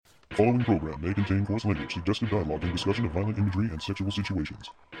following program may contain coarse language, suggestive dialogue, and discussion of violent imagery and sexual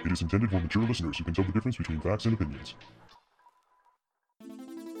situations. It is intended for mature listeners who can tell the difference between facts and opinions.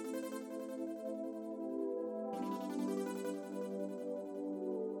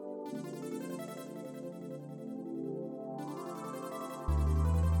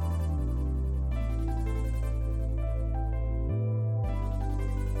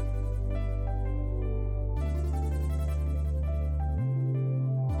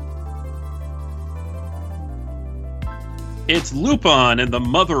 It's Lupin and the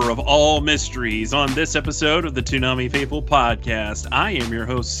mother of all mysteries on this episode of the Toonami Faithful podcast. I am your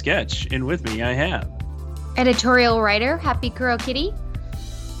host, Sketch, and with me I have... editorial writer, Happy Kuro Kitty.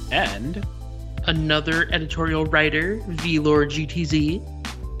 And... another editorial writer, VLord GTZ.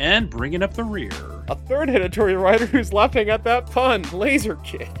 And bringing up the rear... a third editorial writer who's laughing at that pun, Laser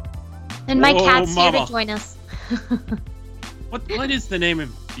Kid. And my Whoa, cat's mama. here to join us. What is the name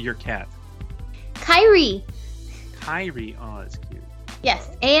of your cat? Kyrie. Kyrie. Oh, that's cute. Yes,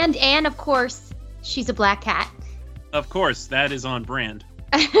 and of course, she's a black cat. Of course, that is on brand.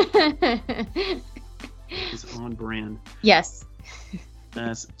 It's on brand. Yes.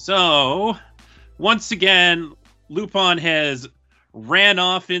 So, once again, Lupin has ran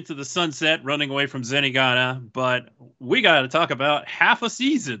off into the sunset, running away from Zenigata, but we got to talk about half a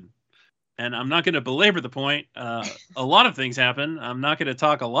season. And I'm not going to belabor the point. A lot of things happen. I'm not going to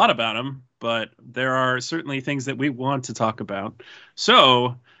talk a lot about them, but there are certainly things that we want to talk about.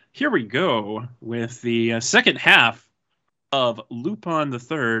 So here we go with the second half of Lupin the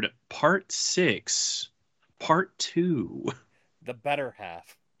Third, Part 6, Part 2. The better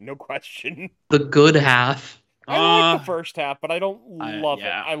half, no question. The good half. I like the first half, but I don't love it.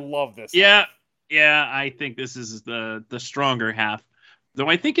 I love this half. Yeah, I think this is the stronger half. Though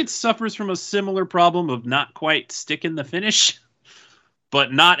I think it suffers from a similar problem of not quite sticking the finish,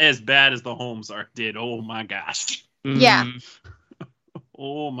 but not as bad as the Holmes arc did. Oh my gosh. Yeah.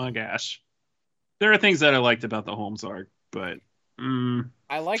 Oh my gosh. There are things that I liked about the Holmes arc, but...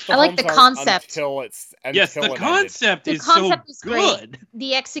 I like I like the concept. Until the concept The is concept so is good. great.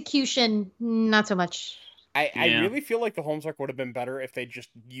 The execution, not so much. I really feel like the Holmes arc would have been better if they just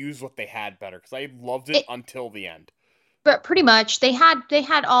used what they had better, because I loved it until the end. But pretty much, they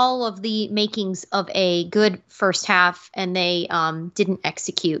had all of the makings of a good first half, and they didn't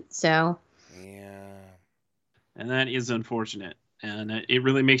execute. So yeah, and that is unfortunate, and it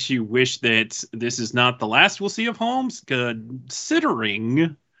really makes you wish that this is not the last we'll see of Holmes,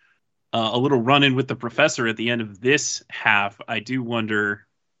 considering a little run-in with the professor at the end of this half. I do wonder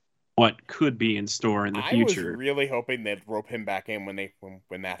what could be in store in the future. I was really hoping they'd rope him back in when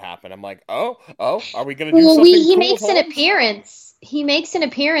that happened. I'm like, oh, are we gonna do something? He cool makes an appearance. He makes an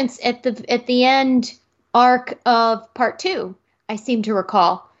appearance at the end arc of Part 2. I seem to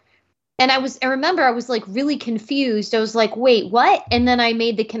recall, and I remember I was like really confused. I was like, wait, what? And then I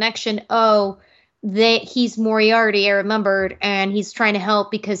made the connection. Oh, that he's Moriarty. I remembered, and he's trying to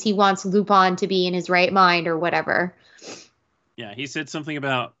help because he wants Lupin to be in his right mind or whatever. Yeah, he said something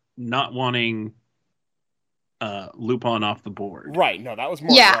about not wanting Lupin off the board. Right, no, that was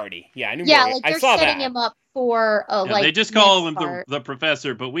Moriarty. Yeah, I knew Moriarty. Like they're I saw setting that. him up for they just call him the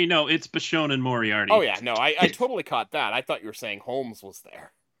professor, but we know it's Bashonen Moriarty. Oh yeah, no, I totally caught that. I thought you were saying Holmes was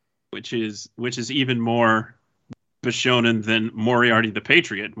there. Which is even more Bashonen than Moriarty the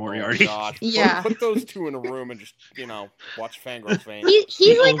Patriot Moriarty. Oh, God. Yeah. Put those two in a room and just, watch Fangirl's vein.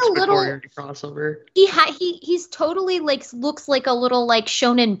 He's like a little crossover. He's totally looks like a little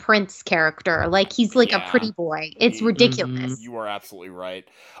Shonen Prince character. Like he's like a pretty boy. It's ridiculous. You are absolutely right.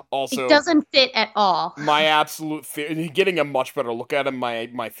 Also, it doesn't fit at all. My absolute getting a much better look at him.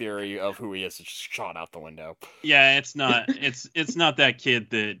 My theory of who he is just shot out the window. Yeah, it's not. It's not that kid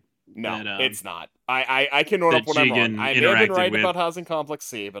that. No, it's not. I can own up when I'm wrong. I may have been right about Housing Complex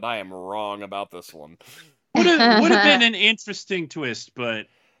C, but I am wrong about this one. Would have been an interesting twist, but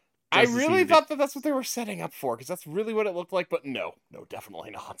I really thought that's what they were setting up for, because that's really what it looked like. But no,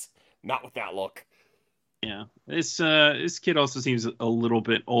 definitely not. Not with that look. Yeah, this kid also seems a little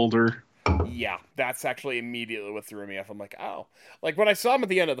bit older. Yeah, that's actually immediately what threw me off. I'm like, oh, like when I saw him at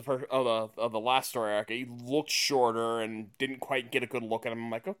the end of the last story arc, he looked shorter and didn't quite get a good look at him.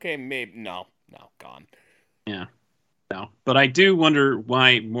 I'm like, okay, maybe no, gone. Yeah, no, but I do wonder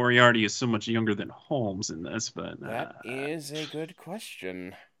why Moriarty is so much younger than Holmes in this. But that is a good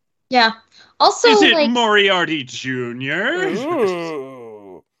question. Yeah. Also, is it Moriarty Jr.?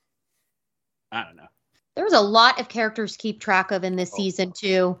 Ooh. I don't know. There was a lot of characters to keep track of in this season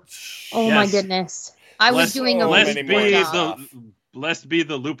too. Oh my goodness! I was doing a really good job. Blessed be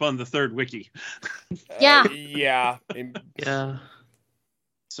the Lupin the Third wiki. Yeah. Yeah. Yeah.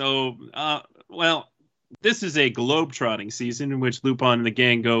 So, well, this is a globe-trotting season in which Lupin and the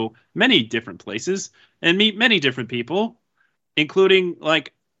gang go many different places and meet many different people, including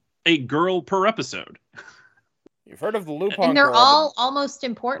like a girl per episode. You've heard of the Lupin And they're girl, all almost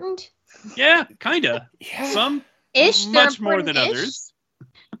important. Yeah, kinda. yeah. Some Ish. They're much more than important-ish. others.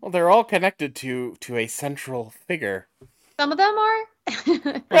 Well, they're all connected to a central figure. Some of them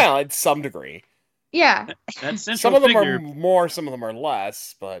are. Well, in some degree. Yeah. That central Some of them figure, are more, some of them are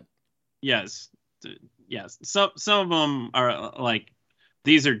less, but yes, yes. Some of them are like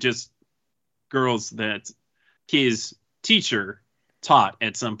these are just girls that his teacher taught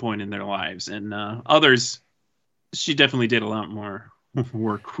at some point in their lives, and others she definitely did a lot more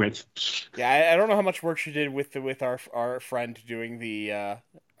work with. yeah, I don't know how much work she did with our friend doing the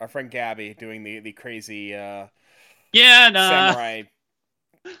our friend Gabby doing the crazy Yeah, nah, samurai.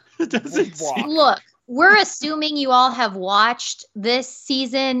 it doesn't Walk. seem- Look, we're assuming you all have watched this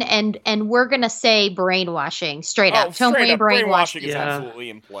season, and we're gonna say brainwashing straight up. Straight Tomoe up, brainwashing. brainwashing is Yeah. absolutely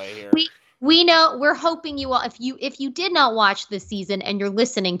in play here. We know. We're hoping you all. If you did not watch this season and you're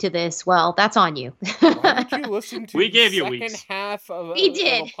listening to this, well, that's on you. Why would you listen to We the gave you second weeks. half of We of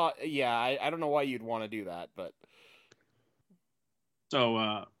did. yeah, I don't know why you'd want to do that, but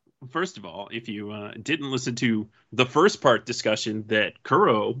So, first of all, if you didn't listen to the first part discussion that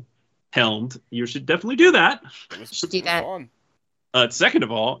Kuro helmed, you should definitely do that. it was, Should do it was that. fun. Second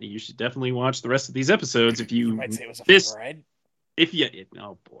of all, you should definitely watch the rest of these episodes if You you might say it was a missed. thread. If you,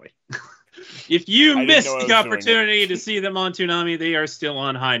 oh boy, if you I didn't missed know I was the doing opportunity it. to see them on Toonami, they are still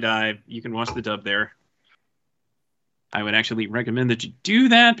on High Dive. You can watch the dub there. I would actually recommend that you do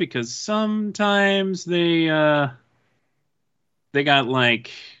that because sometimes they got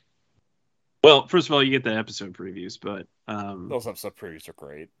like, well, first of all, you get the episode previews, but Those episode previews are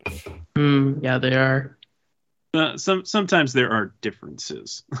great. Yeah, they are. sometimes there are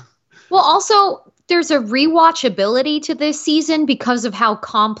differences. Well, also, there's a rewatchability to this season because of how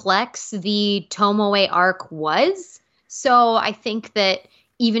complex the Tomoe arc was. So I think that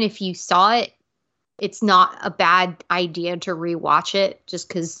even if you saw it, it's not a bad idea to rewatch it just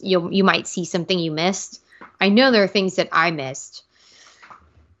because you might see something you missed. I know there are things that I missed.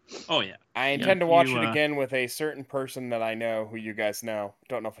 Oh yeah. I Yeah, intend to watch you, it again with a certain person that I know, who you guys know.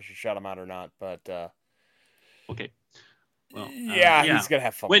 Don't know if I should shout him out or not, but Okay. Well, yeah, he's gonna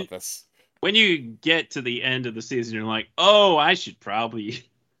have fun When- with this. when you get to the end of the season, you're like, oh, I should probably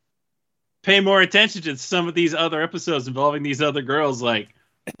pay more attention to some of these other episodes involving these other girls. Like,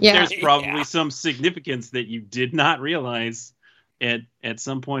 Yeah. there's probably Yeah. some significance that you did not realize at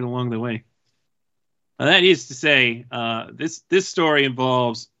some point along the way. Now, that is to say, this story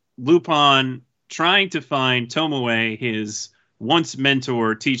involves Lupin trying to find Tomoe, his once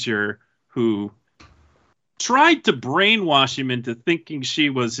mentor teacher, who tried to brainwash him into thinking she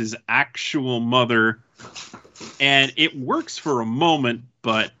was his actual mother. And it works for a moment,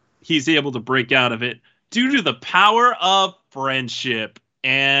 but he's able to break out of it due to the power of friendship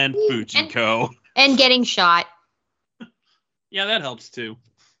and Fujiko. And getting shot. Yeah, that helps too.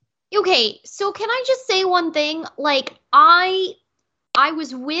 Okay, so can I just say one thing? Like, I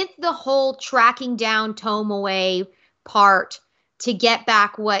was with the whole tracking down Tomoe part to get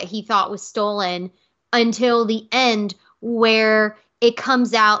back what he thought was stolen until the end, where it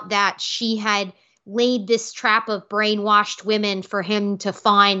comes out that she had laid this trap of brainwashed women for him to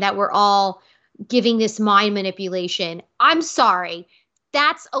find that were all giving this mind manipulation. I'm sorry.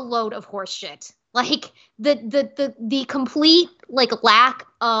 That's a load of horseshit. Like the complete like lack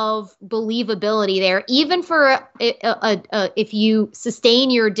of believability there, even for if you sustain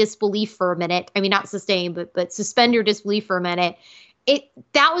your disbelief for a minute. I mean, not sustain, but suspend your disbelief for a minute.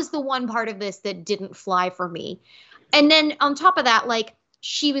 That was the one part of this that didn't fly for me. And then on top of that, like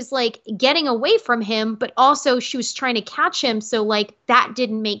she was like getting away from him, but also she was trying to catch him. So like that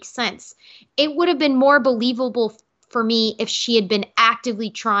didn't make sense. It would have been more believable for me if she had been actively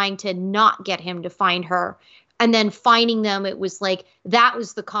trying to not get him to find her, and then finding them. It was like that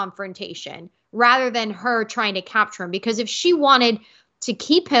was the confrontation rather than her trying to capture him. Because if she wanted to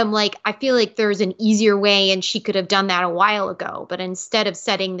keep him, like I feel like there's an easier way and she could have done that a while ago. But instead of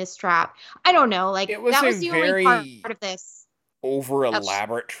setting this trap, I don't know, like It was that a was the very only part of this. Over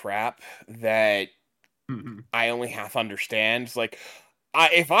elaborate trap that Mhm. I only half understand. It's like,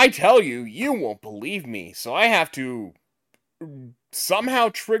 if I tell you, you won't believe me. So I have to somehow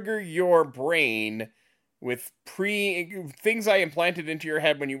trigger your brain with things I implanted into your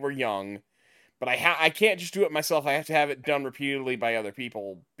head when you were young, But I can't just do it myself. I have to have it done repeatedly by other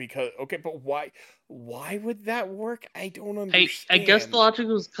people because but why would that work? I don't understand. I guess the logic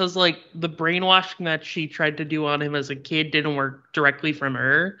was because like the brainwashing that she tried to do on him as a kid didn't work directly from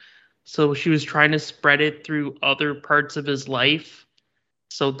her, so she was trying to spread it through other parts of his life,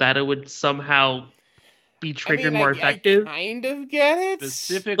 so that it would somehow be triggered more effective. I kind of get it.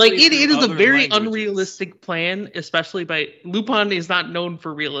 Specifically, Like it is a other very languages. unrealistic plan, especially by Lupin is not known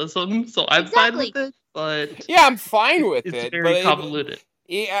for realism, so I'm fine with it. But Yeah, I'm fine with it's it. very but convoluted.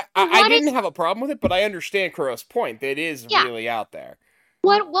 I didn't have a problem with it, but I understand Kuro's point. That it is Yeah. really out there.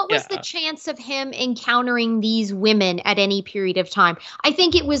 What was Yeah. the chance of him encountering these women at any period of time? I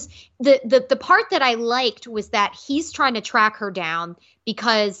think it was the part that I liked was that he's trying to track her down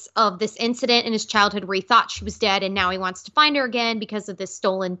because of this incident in his childhood where he thought she was dead and now he wants to find her again because of this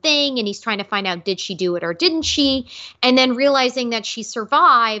stolen thing, and he's trying to find out, did she do it or didn't she? And then realizing that she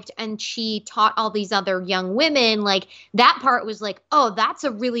survived and she taught all these other young women, like that part was like, oh, that's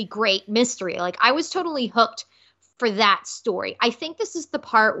a really great mystery. Like I was totally hooked for that story. I think this is the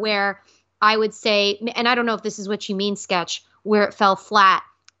part where I would say, and I don't know if this is what you mean, Sketch, where it fell flat,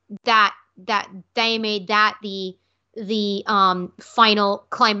 that they made that the final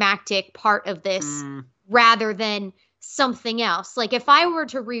climactic part of this rather than something else. Like if I were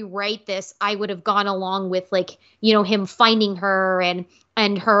to rewrite this, I would have gone along with like, you know, him finding her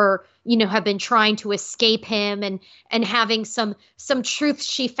and her, you know, have been trying to escape him and having some truth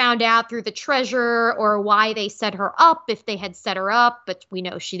she found out through the treasure, or why they set her up if they had set her up, but we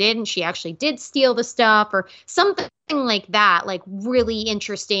know she didn't. She actually did steal the stuff or something like that, like really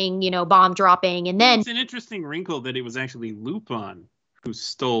interesting, you know, bomb dropping. And then It's an interesting wrinkle that it was actually Lupin who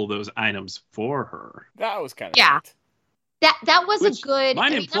stole those items for her. That was kind of Yeah. neat. that was Which a good. might I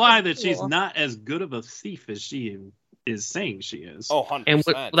mean, imply was that she's cool. not as good of a thief as she is saying she is. Oh, 100%. And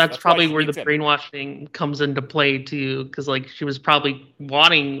that's probably why where she the needs it. brainwashing comes into play too, because like she was probably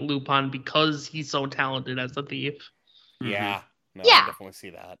wanting Lupin because he's so talented as a thief. Yeah. No, Yeah. I definitely see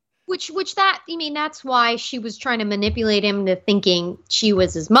that. Which that, I mean, that's why she was trying to manipulate him to thinking she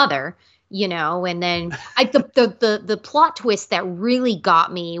was his mother, you know. And then the plot twist that really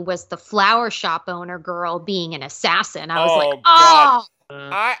got me was the flower shop owner girl being an assassin. I was like, Oh,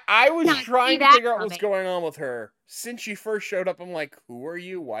 God. oh, I was Not see trying to that figure out what's coming. going on with her. Since she first showed up, I'm like, who are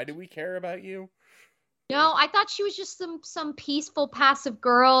you? Why do we care about you? no, I thought she was just some peaceful, passive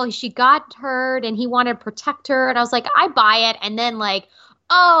girl. She got hurt and he wanted to protect her. And I was like, I buy it. And then like,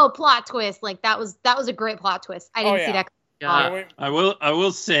 oh, plot twist. Like that was a great plot twist. I didn't see yeah. that. Yeah. I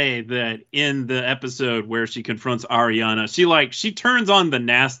will say that in the episode where she confronts Ariana, she turns on the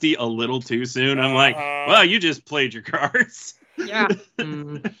nasty a little too soon. I'm like, well, you just played your cards. Yeah.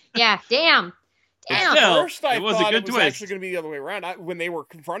 Mm. Yeah. Damn. At Still, first, I it was a thought good it was twist. actually going to be the other way around. When they were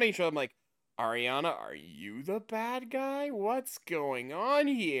confronting each other, I'm like, Ariana, are you the bad guy? What's going on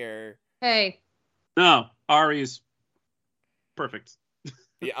here? Hey. No, Ari's perfect.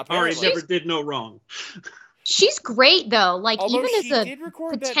 Yeah, Ari apparently. never did no wrong. She's great though. Like Although even she as a did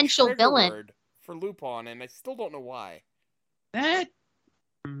record potential that trigger villain. word for Lupin, and I still don't know why. That,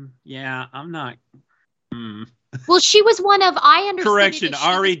 yeah, I'm not. well, she was one of I understood. Correction, that she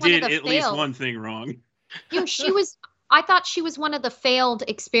was Ari one of did the at least failed- one thing wrong. You know, she was. I thought she was one of the failed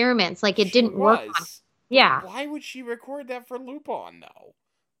experiments. Like it She didn't work. On. was. Yeah. Why would she record that for Lupin, though?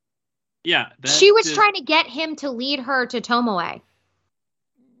 Yeah, She was trying to get him to lead her to Tomoe.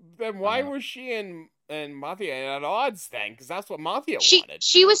 Then why was she and Mathia at odds then? Because that's what Mathia wanted.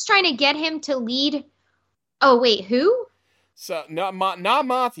 She was trying to get him to lead. Oh wait, who? So not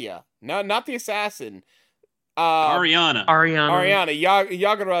Mathia, not the assassin. Ariana. Ariana,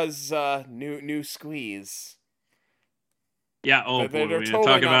 Yagura's new squeeze. Yeah. Oh They're boy, we're totally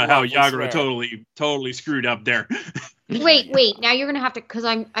talking not about how love, we Yagura swear. totally screwed up there. Wait. Now you're gonna have to, because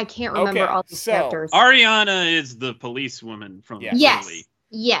I can't remember Okay, all the so, characters. Ariana is the policewoman from Yeah. Yes. Italy.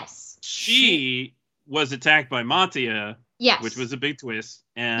 Yes. She was attacked by Matia, Yes. which was a big twist,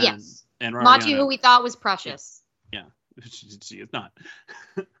 and Yes. and Ariana, Matu, who we thought was precious. she is not,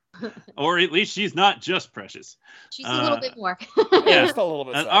 or at least she's not just precious. She's a little bit more. Yeah. Just a little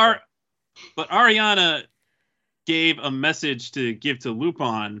bit. And sadder. But Ariana gave a message to give to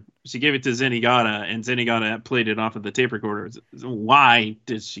Lupin. She gave it to Zenigata, and Zenigata played it off of the tape recorder. Why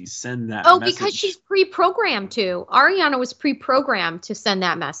did she send that? Oh, message? because she's pre-programmed to. Ariana was pre-programmed to send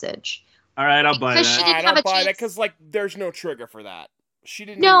that message. All right, I'll buy because she that. didn't I have don't a buy that chance. because there's no trigger for that. She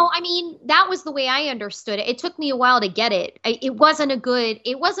didn't. No, even- I mean that was the way I understood it. It took me a while to get it. It wasn't a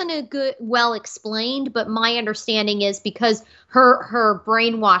good, well explained. But my understanding is because her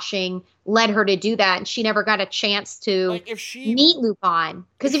brainwashing led her to do that, and she never got a chance to like if she meet Lupin.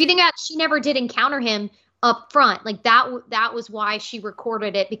 Because if you think about it, she never did encounter him up front. Like that was why she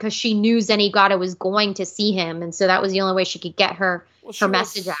recorded it, because she knew Zenigata was going to see him, and so that was the only way she could get her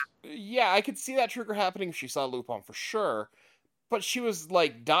message out. Yeah, I could see that trigger happening if she saw Lupin for sure. But she was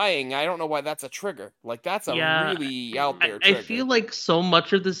like dying. I don't know why that's a trigger. Like that's a really out there trigger. I feel like so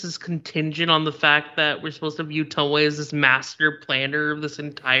much of this is contingent on the fact that we're supposed to view Toei as this master planner of this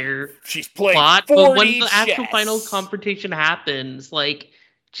entire she's playing plot. 40 But when the actual chess. final confrontation happens, like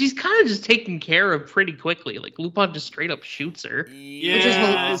she's kind of just taken care of pretty quickly. Like Lupin just straight up shoots her.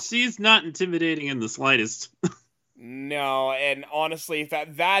 Yeah, she's not intimidating in the slightest. No, and honestly,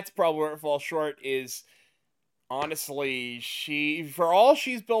 that's probably where it falls short. Is honestly, she, for all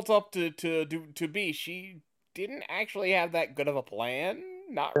she's built up to be, she didn't actually have that good of a plan.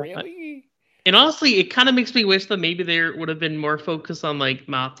 Not really. And honestly, it kind of makes me wish that maybe there would have been more focus on like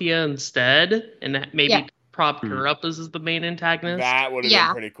Mathia instead, and maybe propped her up as the main antagonist. That would have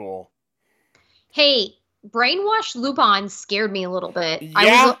been pretty cool. Hey, brainwashed Lupin scared me a little bit.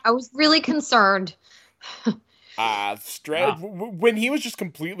 Yeah. I was really concerned. When he was just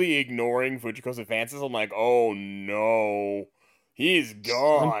completely ignoring Fujiko's advances, I'm like, oh no, he's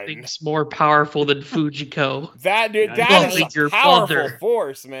gone. Something's more powerful than Fujiko. That is a powerful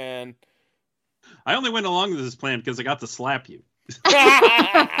force, man. I only went along with this plan because I got to slap you.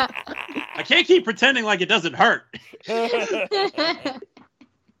 I can't keep pretending like it doesn't hurt.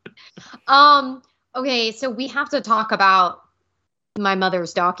 Okay, so we have to talk about my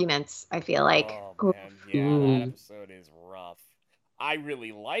mother's documents, I feel like. Oh, man. Yeah, that episode is rough. I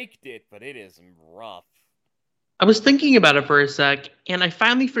really liked it, but it is rough. I was thinking about it for a sec, and I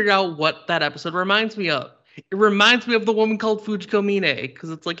finally figured out what that episode reminds me of. It reminds me of the woman called Fujiko Mine, because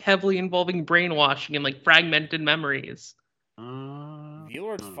it's like heavily involving brainwashing and like fragmented memories.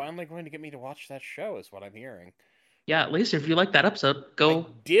 V-Lord's finally going to get me to watch that show, is what I'm hearing. Yeah, at least if you like that episode, go. I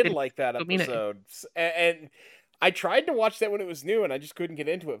did like that episode. And I tried to watch that when it was new, and I just couldn't get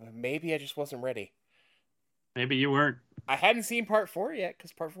into it. But maybe I just wasn't ready. Maybe you weren't. I hadn't seen part 4 yet,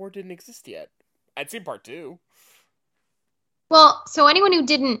 because part 4 didn't exist yet. I'd seen part 2. Well, so anyone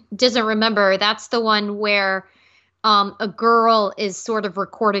who doesn't remember, that's the one where a girl is sort of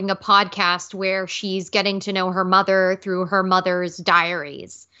recording a podcast where she's getting to know her mother through her mother's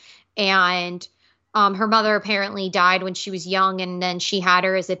diaries. And her mother apparently died when she was young, and then she had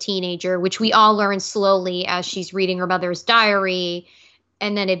her as a teenager, which we all learn slowly as she's reading her mother's diary.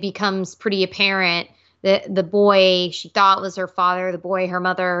 And then it becomes pretty apparent that the boy she thought was her father, the boy her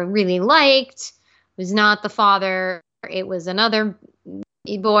mother really liked, was not the father. It was another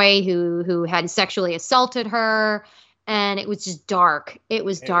boy who had sexually assaulted her, and it was just dark. It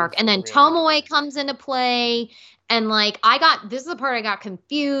was dark. And then really Tomoe comes into play, and like this is the part I got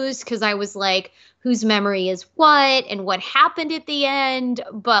confused, because I was like, whose memory is what and what happened at the end?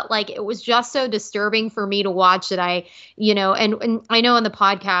 But like it was just so disturbing for me to watch that I, and I know in the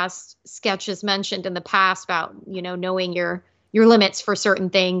podcast Sketch has mentioned in the past about, knowing your limits for certain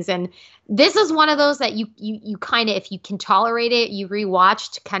things. And this is one of those that you kind of, if you can tolerate it, you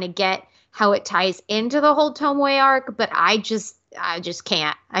rewatch to kind of get how it ties into the whole Tomoe arc. But I just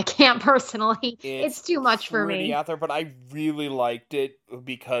can't. I can't personally. It's too much for me. Out there, but I really liked it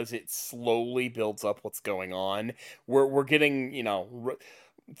because it slowly builds up what's going on. We're getting,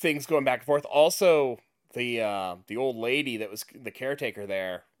 things going back and forth. Also, the old lady that was the caretaker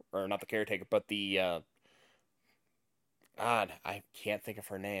there, or not the caretaker, but the God, I can't think of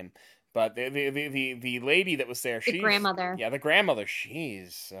her name. But the lady that was there, the grandmother. Yeah, the grandmother.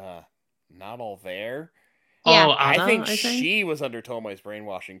 She's not all there. Yeah. Oh, Anna, I think she was under Tomoe's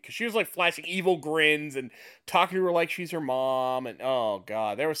brainwashing, because she was like flashing evil grins and talking to her like she's her mom, and oh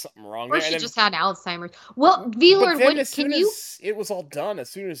god, there was something wrong. Or there. she just had Alzheimer's. Well, V-Lord, it was all done, as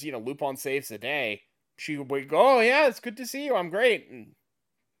soon as Lupin saves the day, she would go, "Oh yeah, it's good to see you. I'm great, and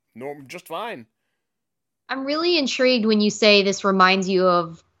just fine." I'm really intrigued when you say this reminds you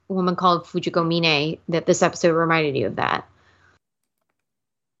of a woman called Fujiko Mine, that this episode reminded you of that.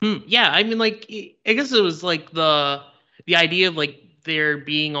 Yeah, I mean, like, I guess it was like the idea of like there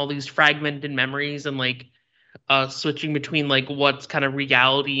being all these fragmented memories and like switching between like what's kind of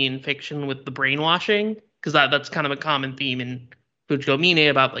reality and fiction with the brainwashing, because that's kind of a common theme in Fujiko Mine,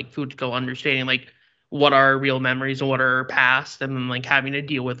 about like Fujiko understanding like what are real memories and what are past, and then like having to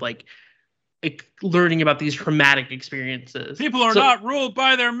deal with like learning about these traumatic experiences. People are not ruled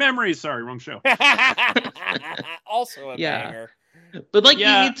by their memories. Sorry, wrong show. Also a banger. But like,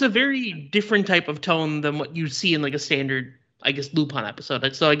 Yeah. it's a very different type of tone than what you see in like a standard, I guess, Lupin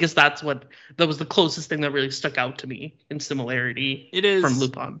episode. So I guess that was the closest thing that really stuck out to me in similarity It is from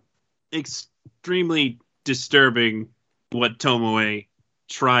Lupin. extremely disturbing what Tomoe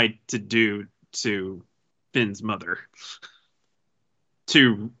tried to do to Finn's mother.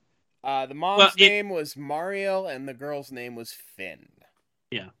 The mom's Well, name was Mario, and the girl's name was Finn.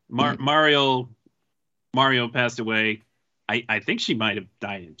 Yeah, Mario passed away. I think she might have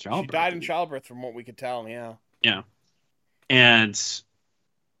died in childbirth. She died in childbirth, from what we could tell. Yeah. Yeah, and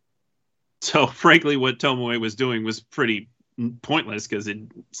so frankly, what Tomoe was doing was pretty pointless because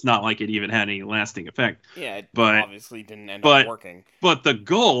it's not like it even had any lasting effect. Yeah, it But- obviously didn't end up working. But the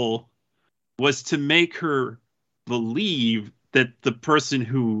goal was to make her believe that the person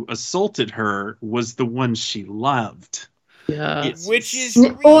who assaulted her was the one she loved. Yeah. It's- Which is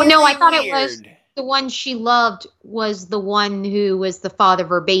Oh, no, I thought it was- weird. The one she loved was the one who was the father of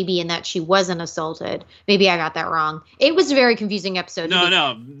her baby, and that she wasn't assaulted. Maybe I got that wrong. It was a very confusing episode.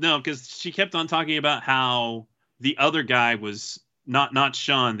 No, because she kept on talking about how the other guy was not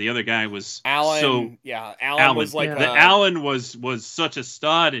Sean. The other guy was Alan. So Alan was like Yeah. Alan was such a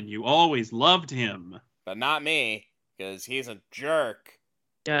stud, and you always loved him. but not me, because he's a jerk.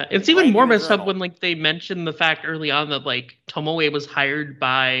 Yeah, it's even Writing more in the messed up journal. when like they mentioned the fact early on that like Tomoe was hired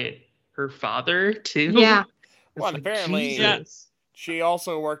by her father too. Yeah. It's Well, and like, apparently- Jesus. She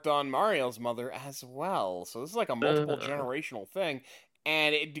also worked on Mario's mother as well, so this is like a multiple generational thing.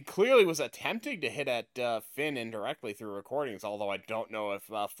 And it clearly was attempting to hit at Finn indirectly through recordings, although I don't know if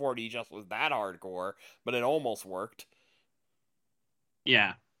 4D just was that hardcore, but it almost worked.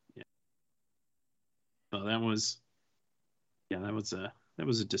 Yeah. So that was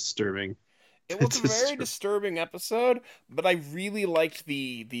a disturbing. It was a very Disturbing. disturbing episode, but I really liked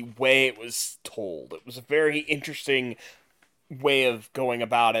the way it was told. It was a very interesting way of going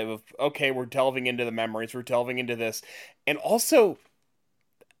about it. Of, okay, we're delving into the memories, we're delving into this, and also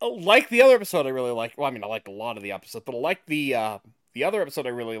like the other episode, I really liked. Well, I mean, I liked a lot of the episode, but I liked the other episode I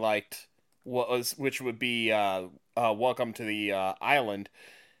really liked which would be Welcome to the Island.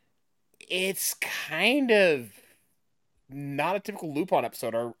 It's kind of not a typical Lupin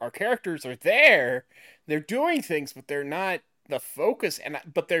episode. Our characters are there, they're doing things, but they're not the focus.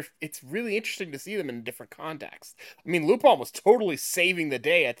 It's really interesting to see them in a different context. I mean, Lupin was totally saving the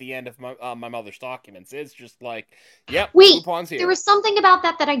day at the end of my mother's documents. It's just like, yep, Wait, Lupin's here. There was something about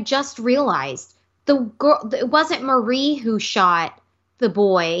that I just realized. The girl, it wasn't Marie who shot the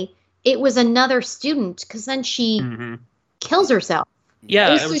boy. It was another student, because then she Mhm. kills herself.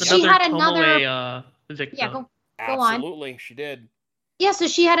 Yeah, So it was she another had another- Tomoe victim. Yeah, go on. Absolutely, she did. Yeah, so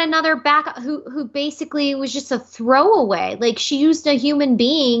she had another back who basically was just a throwaway. Like, she used a human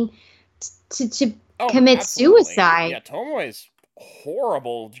being to commit absolutely. suicide. Yeah, Tomoe is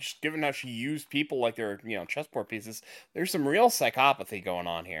horrible, just given how she used people like they're, chessboard pieces. There's some real psychopathy going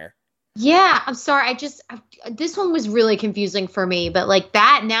on here. Yeah, I'm sorry. This one was really confusing for me, but like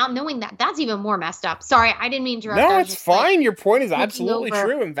that, now knowing that, that's even more messed up. Sorry, I didn't mean to interrupt. No, I was it's just, like, fine. Your point is looking absolutely over.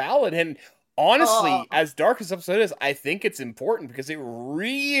 true and valid. And honestly, Oh. as dark as this episode is, I think it's important because it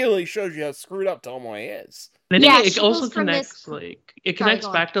really shows you how screwed up Tomoe is. I think Yeah, it she also goes from connects this- it Sorry, connects go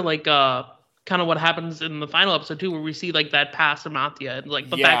on. back to like kind of what happens in the final episode too, where we see like that past Amatia and like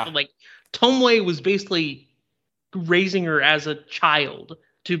the Yeah. fact that like Tomoe was basically raising her as a child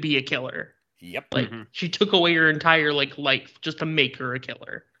to be a killer. Yep. Like Mhm. she took away her entire like life just to make her a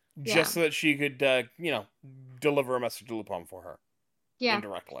killer. Just so that she could, deliver a message to Lupin for her. yeah.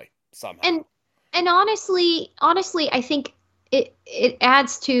 Indirectly. Somehow. And honestly, I think it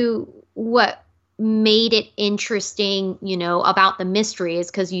adds to what made it interesting, about the mystery,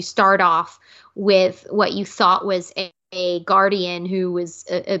 is because you start off with what you thought was a guardian who was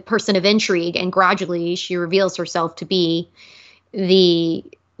a person of intrigue, and gradually she reveals herself to be the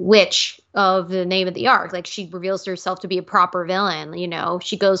witch of the Name of the Ark. Like, she reveals herself to be a proper villain.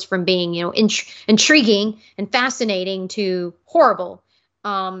 She goes from being intriguing and fascinating to horrible.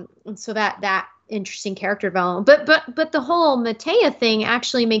 And so that interesting character development, but the whole Matea thing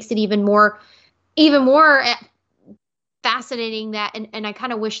actually makes it even more fascinating. And I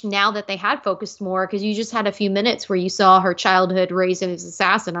kind of wish now that they had focused more, because you just had a few minutes where you saw her childhood raised as an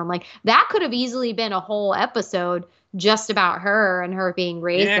assassin. I'm like, that could have easily been a whole episode just about her and her being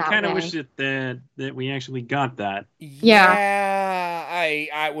raised Yeah, I that kind of way. wish that we actually got that. Yeah,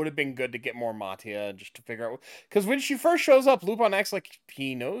 I would have been good to get more Matia just to figure out, because when she first shows up, Lupin acts like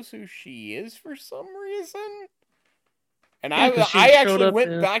he knows who she is for some reason. And Yeah, 'cause she I showed actually up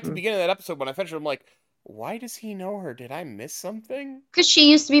went in- back to the beginning of that episode when I finished it. I'm like, why does he know her? Did I miss something? Because she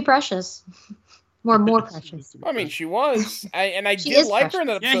used to be precious. More precious. I mean, she was. I She did is like her in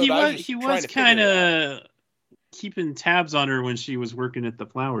that Yeah, episode. he I was. just He trying was to figure kind it out. of keeping tabs on her when she was working at the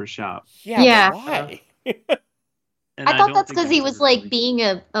flower shop. Yeah, Yeah. but why? And I thought don't that's think because he was ever like really- being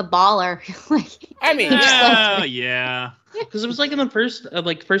a baller. Like, I mean, He just yeah. Oh yeah. Because it was like in the first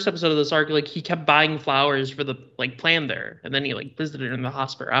episode of this arc, like he kept buying flowers for the like plan there, and then he like visited her in the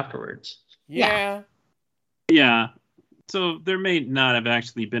hospital afterwards. Yeah. Yeah. So there may not have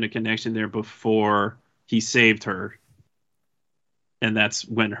actually been a connection there before he saved her. And that's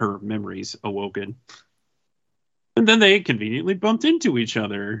when her memories awoken. And then they conveniently bumped into each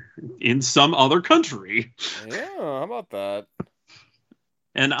other in some other country. Yeah, how about that?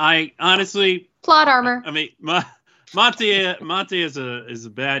 And I honestly, plot armor. I mean, Mate is a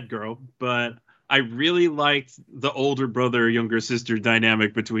bad girl, but I really liked the older brother younger sister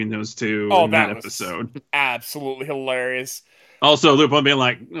dynamic between those two in that that was episode. absolutely hilarious. Also, Lupin being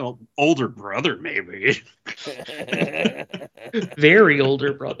like, older brother maybe. Very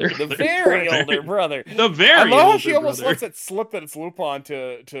older brother. The very older brother. The very I love how older she almost brother. lets it slip that it's Lupin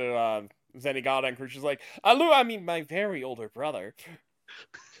to Zenigata, and Crucia's like, I mean, my very older brother.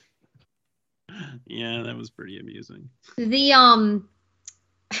 Yeah, that was pretty amusing. The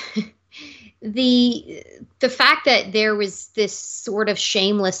the fact that there was this sort of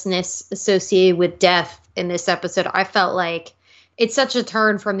shamelessness associated with death in this episode, I felt like it's such a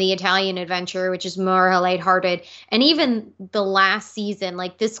turn from the Italian Adventure, which is more lighthearted, and even the last season,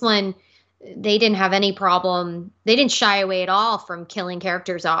 like this one, they didn't have any problem. They didn't shy away at all from killing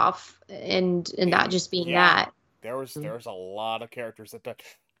characters off, and that just being Yeah. that. There was a lot of characters that died.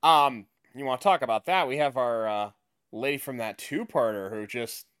 You want to talk about that? We have our lady from that two-parter who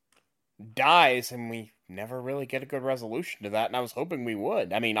just dies, and we never really get a good resolution to that, and I was hoping we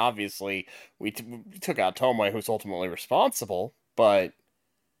would. I mean, obviously, we took out Tomoe, who's ultimately responsible, but...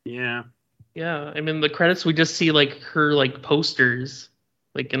 Yeah. Yeah, I mean the credits we just see like her like posters,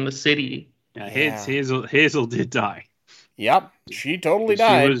 like in the city. Yeah, Yeah. Hazel did die. Yep, she totally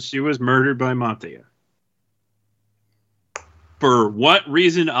died. She was murdered by Matea. For what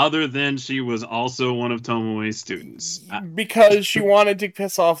reason other than she was also one of Tomoe's students? Because she wanted to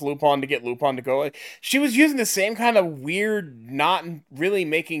piss off Lupin to get Lupin to go. She was using the same kind of weird, not really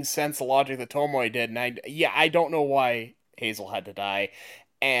making sense logic that Tomoe did, and I don't know why Hazel had to die.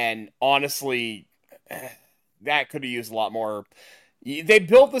 And honestly, that could have used a lot more. They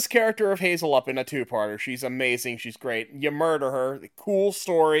built this character of Hazel up in a two-parter. She's amazing. She's great. You murder her. Cool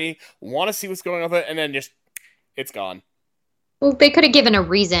story. Want to see what's going on with it, and then just it's gone. Well, they could have given a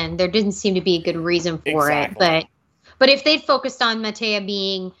reason. There didn't seem to be a good reason for Exactly. it, but if they'd focused on Matea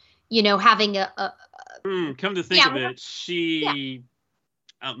being, having a Come to think Yeah, of it,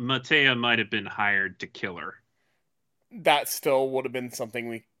 Matea might have been hired to kill her. That still would have been something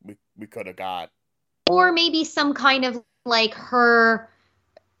we could have got. or maybe some kind of like her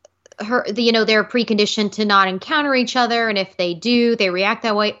they're preconditioned to not encounter each other, and if they do, they react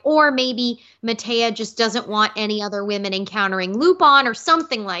that way. Or maybe Matea just doesn't want any other women encountering Lupin or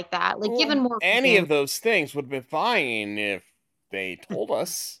something like that. Like, given more Any reason. of those things would have been fine if they told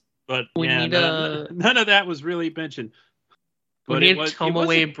us. But We yeah, need none of that was really mentioned. We But need it a was,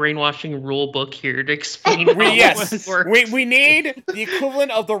 Tomoe brainwashing rule book here to explain We- how yes, this works. we need the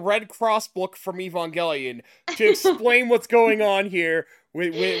equivalent of the Red Cross book from Evangelion to explain what's going on here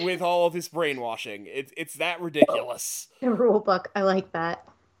with all of this brainwashing. It's that ridiculous. The rule book. I like that.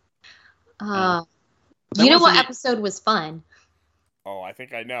 That You know what wasn't it- episode was fun? Oh, I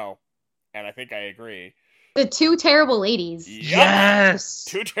think I know, and I think I agree. The Two Terrible Ladies. Yep. Yes.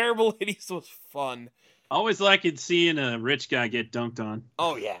 Two Terrible Ladies was fun. always liked seeing a rich guy get dunked on,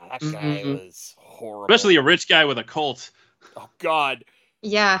 Oh yeah, that guy Mhm. was horrible. especially a rich guy with a cult. Oh God.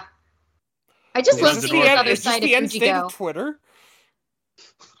 Yeah. I just Is love this seeing the the end- other is this side the of end state Fujiko. of Twitter?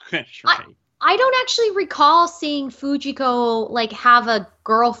 Right. I don't actually recall seeing Fujiko like have a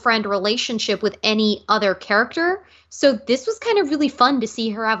girlfriend relationship with any other character. So this was kind of really fun to see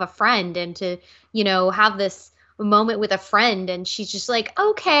her have a friend and to, have this moment with a friend, and she's just like,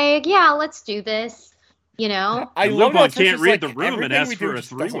 okay, yeah, let's do this. I And love Lupin how it's can't just read like, the room and everything asks we do for a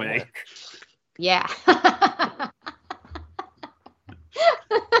just doesn't three-way. work. Yeah.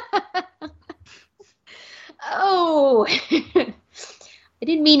 Oh, I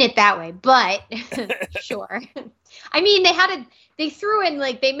didn't mean it that way, but sure. I mean, they threw in,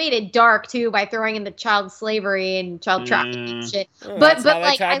 like, they made it dark too by throwing in the child slavery and child trafficking and shit. Well, But- that's but, how they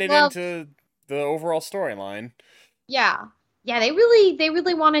like, tied I it love- into the overall storyline. Yeah. Yeah, they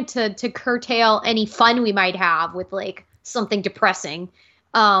really wanted to curtail any fun we might have with, like, something depressing.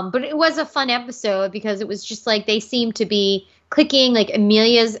 But it was a fun episode because it was just like they seemed to be clicking. Like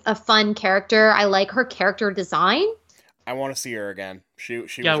Amelia's a fun character. I like her character design. I want to see her again. She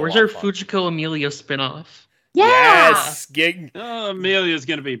Yeah, was where's a lot our of fun. Fujiko Amelia spinoff? Yeah. Yes, gig. Amelia's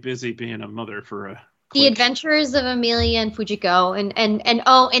gonna be busy being a mother for a. The Adventures of Amelia and Fujiko, and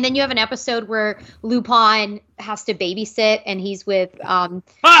then you have an episode where Lupin has to babysit, and he's with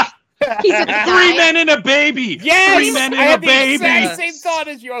Ah! he's with the Three guy. men and a baby. Yes, 3 men I and a had the baby. exact same thought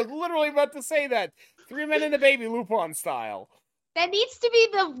as you. I was literally about to say that. 3 men and a baby, Lupin style. That needs to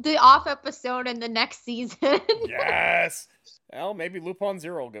be the off episode in the next season. Yes. Well, maybe Lupin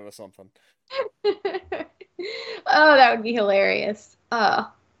Zero will give us something. Oh, that would be hilarious.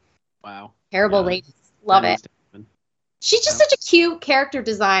 Oh, Wow. terrible Yeah, ladies. Love that it. needs to happen. She's just such a cute character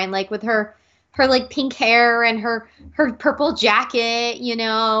design, like with her like pink hair and her purple jacket, you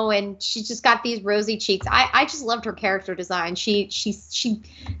know, and she's just got these rosy cheeks. I just loved her character design. She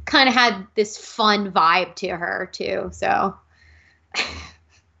kind of had this fun vibe to her too. So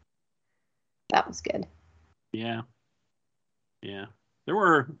that was good. Yeah. Yeah. There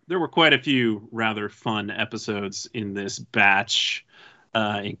were quite a few rather fun episodes in this batch,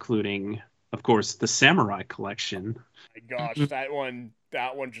 including, of course, the Samurai Collection. My gosh, that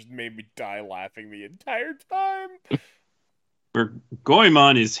one just made me die laughing the entire time. Where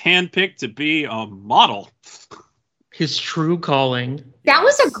Goemon is handpicked to be a model. His true calling. That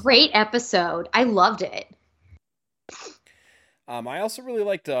was a Yes. great episode. I loved it. I also really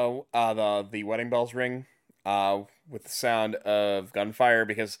liked the wedding bells ring with the sound of gunfire,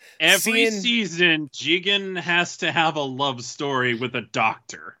 because Every seeing- season, Jigen has to have a love story with a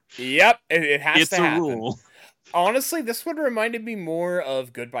doctor. Yep, it has It's to a happen. rule. Honestly, this one reminded me more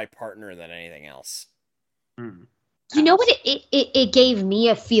of Goodbye Partner than anything else. Hmm. You know what it gave me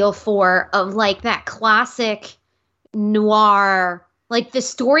a feel for of like that classic noir, like the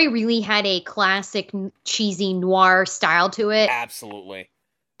story really had a classic cheesy noir style to it. Absolutely.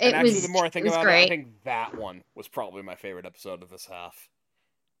 It And actually, was the more I think it was about great. it, I think that one was probably my favorite episode of this half.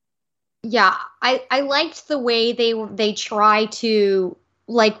 Yeah, I liked the way they try to,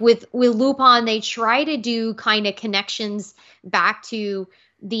 like with Lupin, they try to do kind of connections back to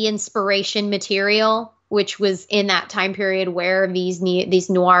the inspiration material, which was in that time period where these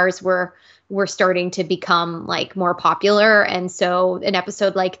noirs were starting to become like more popular. And so an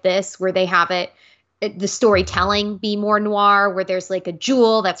episode like this where they have the storytelling be more noir, where there's like a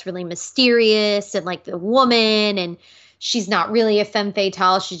jewel that's really mysterious, and like the woman, and she's not really a femme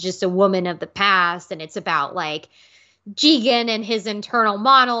fatale, she's just a woman of the past, and it's about like Jigen and his internal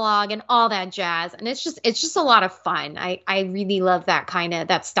monologue and all that jazz. And it's just a lot of fun. I really love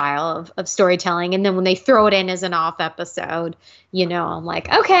that style of storytelling. And then when they throw it in as an off episode, you know, I'm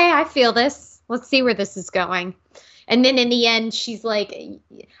like, okay, I feel this. Let's see where this is going. And then in the end, she's like,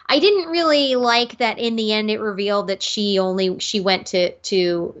 I didn't really like that in the end it revealed that she went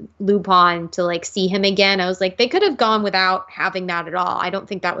to Lupin to like see him again. I was like, they could have gone without having that at all. I don't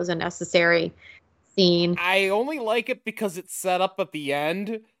think that was a necessary scene. I only like it because it's set up at the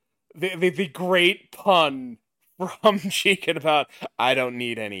end. The great pun from Jigen about, I don't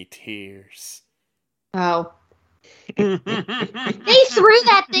need any tears. Oh. They threw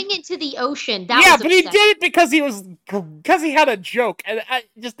that thing into the ocean. That was But he upsetting. did it because he had a joke, and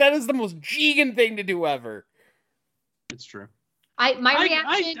that is the most Jigen thing to do ever. It's true. My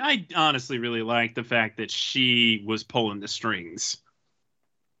reaction. I honestly really like the fact that she was pulling the strings.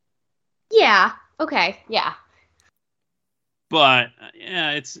 Yeah. Okay. Yeah. But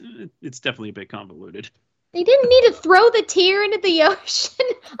yeah, it's definitely a bit convoluted. They didn't need to throw the tear into the ocean.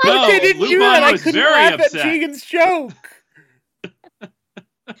 No, They didn't do Lupin that. I was couldn't very laugh upset. at Jigen's joke. That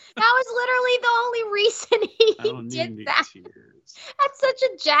was literally the only reason I he don't need did any that. tears. That's such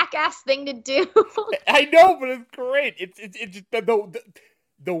a jackass thing to do. I know, but it's great. It's just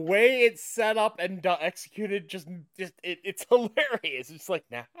the way it's set up and executed. It's hilarious. It's like,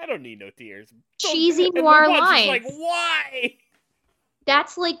 nah, I don't need no tears. Cheesy And noir Lupin's just lines. like, why?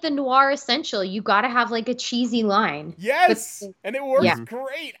 That's like the noir essential. You got to have like a cheesy line. Yes, and it works Yeah.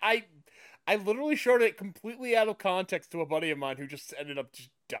 great. I literally showed it completely out of context to a buddy of mine who just ended up just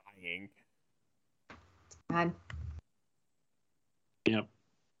dying. God. Yep.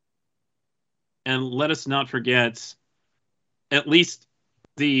 And let us not forget, at least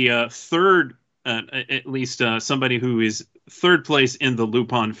the third, at least somebody who is third place in the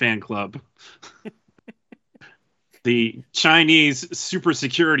Lupin fan club, the Chinese super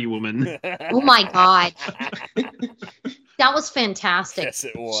security woman. Oh my God. That was fantastic. Yes,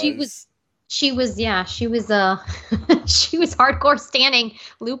 it was. She was she was she was hardcore standing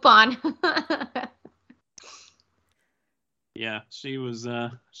Lupin. Yeah, she was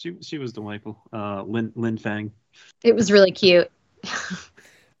she was delightful. Lin Fang. It was really cute.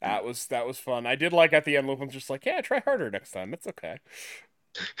 That was fun. I did like at the end, Lupin's just like, yeah, try harder next time. It's okay.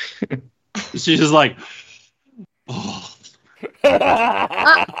 She's just like, oh.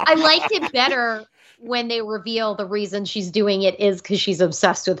 I liked it better when they reveal the reason she's doing it is because she's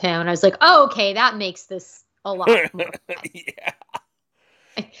obsessed with him. And I was like, oh, okay, that makes this a lot more. Yeah.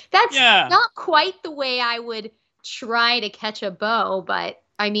 That's Yeah. not quite the way I would try to catch a beau, but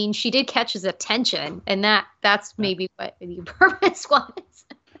I mean, she did catch his attention, and that's maybe what the purpose was.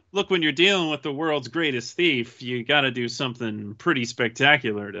 Look, when you're dealing with the world's greatest thief, you got to do something pretty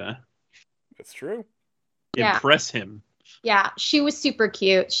spectacular to That's true. Yeah. impress him. Yeah, she was super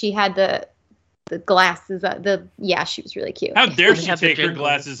cute. She had the glasses. She was really cute. How dare They she have the take her jingles.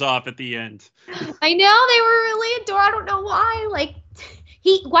 glasses off at the end? I know they were really adorable. I don't know why. Like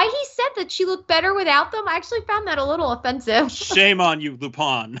why he said that she looked better without them. I actually found that a little offensive. Shame on you,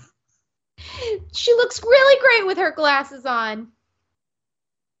 Lupin. She looks really great with her glasses on.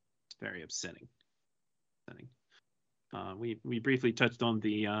 It's very upsetting. We briefly touched on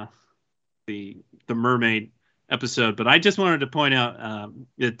the mermaid episode, but I just wanted to point out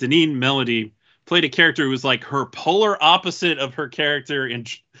that Deneen Melody played a character who was like her polar opposite of her character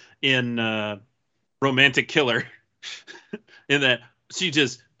in Romantic Killer, in that she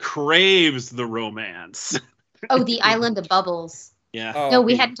just craves the romance. Oh, the Island of Bubbles. Yeah. Oh, No,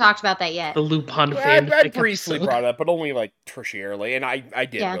 we hadn't talked about that yet. The Lupin I fanfic briefly episode. brought it up, but only like tertiarily, and I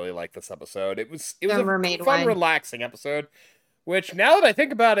did Yeah. really like this episode. It was The a mermaid fun, one. relaxing episode. Which, now that I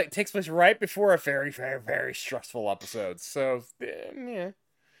think about it, takes place right before a very, very, very stressful episode. So, yeah.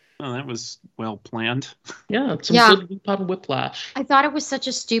 Oh, that was well planned. Yeah, it's some Yeah. good Lupin whiplash. I thought it was such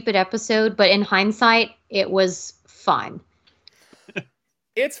a stupid episode, but in hindsight, it was fun.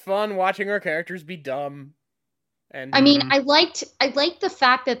 It's fun watching our characters be dumb. And I mean, I liked the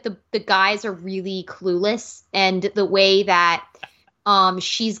fact that the guys are really clueless, and the way that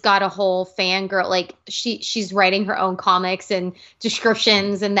she's got a whole fangirl, like she's writing her own comics and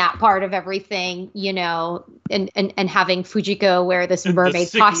descriptions and that part of everything, you know, and having Fujiko wear this mermaid the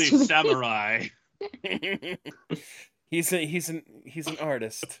sickly costume. samurai. he's an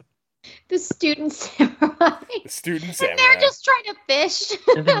artist. The student samurai. The student And samurai. they're just trying to fish.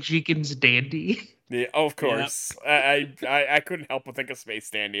 And then Jigen's dandy. Yeah, of course. I couldn't help but think of Space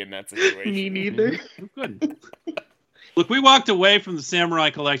Dandy in that situation. Me neither. Good. Look, we walked away from the Samurai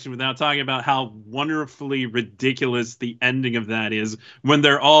Collection without talking about how wonderfully ridiculous the ending of that is when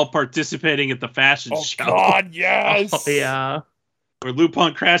they're all participating at the fashion Oh show. God, yes. Oh, yeah. Where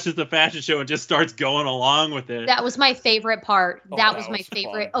Lupin crashes the fashion show and just starts going along with it. That was my favorite part. Oh, that was my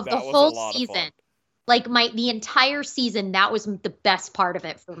favorite fun. of That the was a whole lot of season. fun. Like the entire season, that was the best part of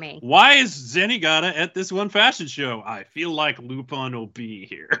it for me. Why is Zenigata at this one fashion show? I feel like Lupin will be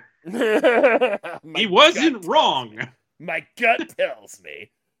here. He wasn't wrong. My gut tells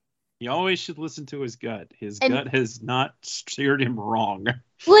me. He always should listen to his gut. His And- gut has not steered him wrong.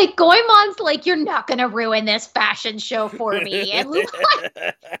 Like Goemon's like, you're not gonna ruin this fashion show for me, and Lupin,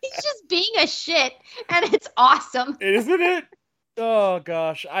 he's just being a shit, and it's awesome. Isn't it? Oh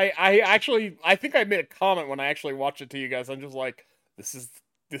gosh. I think I made a comment when I actually watched it to you guys. I'm just like, this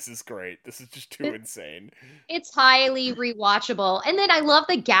is great. This is just too insane. It's highly rewatchable. And then I love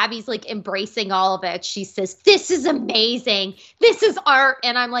that Gabby's like embracing all of it. She says, "This is amazing. This is art."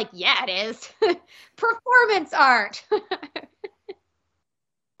 And I'm like, yeah, it is. Performance art.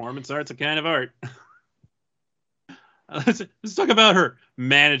 Performance art's a kind of art. Let's talk about her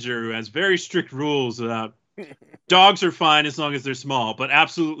manager, who has very strict rules about dogs are fine as long as they're small, but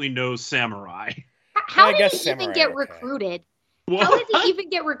absolutely no samurai. How I did guess he even samurai get are okay. recruited? What? How did he even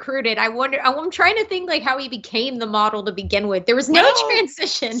get recruited? I wonder. I'm trying to think like how he became the model to begin with. There was no Well,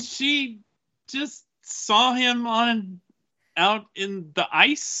 transition. She just saw him out in the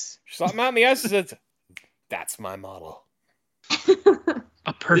ice. She saw him out in the ice and said, "That's my model."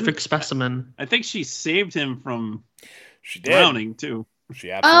 A perfect specimen. I think she saved him from She did. drowning too,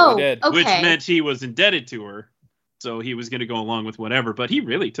 She absolutely did. okay. which meant he was indebted to her. So he was going to go along with whatever, but he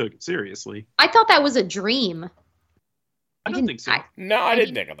really took it seriously. I thought that was a dream. I don't didn't- think so. No, I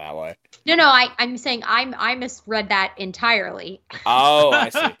didn't think of that way. No, I'm saying I misread that entirely. Oh, I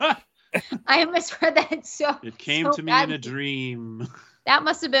see. I misread that so. It came so to me in badly. a dream. That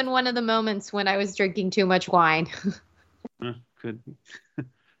must have been one of the moments when I was drinking too much wine.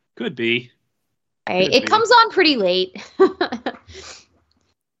 Could be. Right? Could It be. comes on pretty late.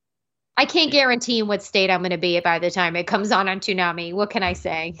 I can't guarantee in what state I'm going to be by the time it comes on Toonami. What can I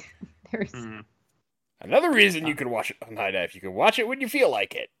say? There's, Hmm. Another reason you can watch it on High Dive, you can watch it when you feel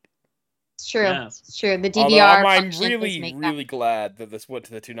like it. It's true. Yes. It's true. The Although DVR I'm function does really, make that. really glad that this went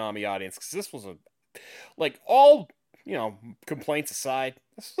to the Toonami audience, because this was an like all complaints aside,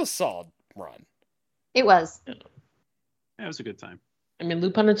 this was a solid run. It was. Yeah, it was a good time. I mean,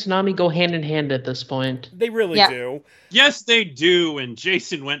 Lupin and Tsunami go hand in hand at this point. They really Yeah. do. Yes, they do. And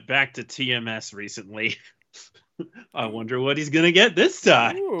Jason went back to TMS recently. I wonder what he's gonna get this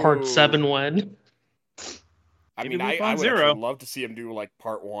time. Part Ooh. 7 when. I Maybe mean, I Lupin would Zero. actually love to see him do like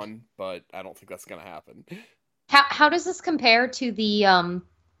part 1, but I don't think that's gonna happen. How does this compare to the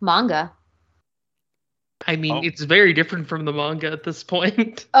manga? I mean, Oh. it's very different from the manga at this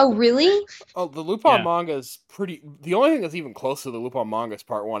point. Oh, really? Oh, the Lupin Yeah. manga is pretty. The only thing that's even close to the Lupin manga is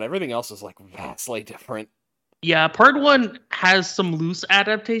part 1. Everything else is like vastly different. Yeah, part 1 has some loose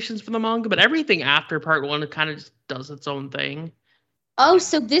adaptations from the manga, but everything after part 1 kind of just does its own thing. Oh,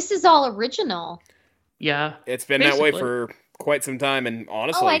 so this is all original. Yeah. It's been that way Basically. for quite some time, and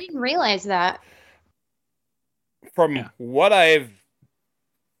honestly, Oh, I didn't realize that. from Yeah. what I've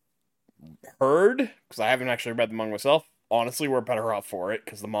heard, because I haven't actually read the manga myself, honestly, we're better off for it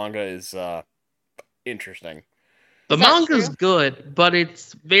because the manga is interesting. The Is that manga's true? good, but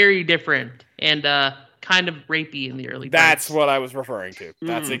it's very different and kind of rapey in the early That's parts. what I was referring to.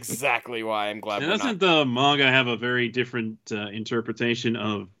 That's Mm. exactly why I'm glad And we're doesn't not. the manga have a very different interpretation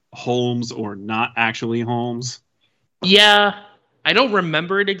of Holmes or not actually Holmes? Yeah. I don't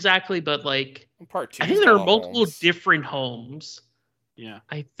remember it exactly, but like Part 2. I think there are multiple different homes, Yeah.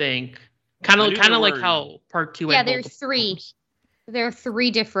 I think. Kind I of knew kind there of like were- how part 2 Yeah, had there's multiple 3. homes. There are 3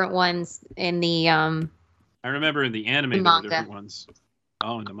 different ones in the I remember in the anime there were manga. different ones.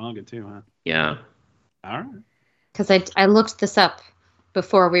 Oh, in the manga too, huh? Yeah. All right. because I looked this up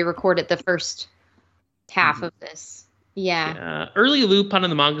before we recorded the first half of this. Yeah. Yeah. Early Lupin in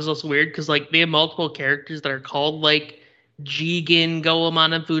the manga is also weird because like they have multiple characters that are called like Jigen,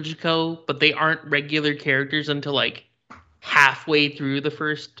 Goemon, and Fujiko, but they aren't regular characters until like halfway through the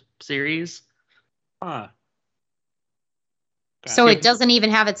first series. Huh. So it doesn't even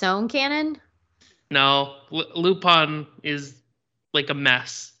have its own canon? No, Lupin is like a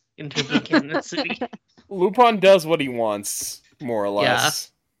mess in terms of canonicity, Lupin does what he wants, more or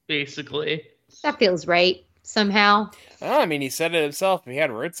less. basically. That feels right somehow. I mean, he said it himself, but he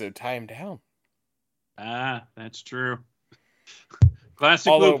had Ritsu tie him down. Ah, that's true.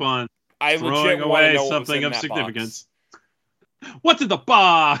 Classic Although, Lupin I throwing legit want to away know what was something in of that significance. What's in the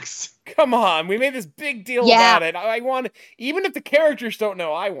box? box. Come on, we made this big deal Yeah. about it. I want, even if the characters don't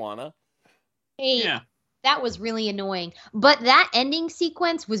know, I wanna. Hey, Yeah. that was really annoying. But that ending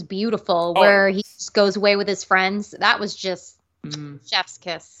sequence was beautiful, Oh, where it he was. just goes away with his friends. That was just chef's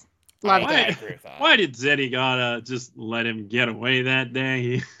kiss. Loved I it. agree with that. Why did Zenigata just let him get away that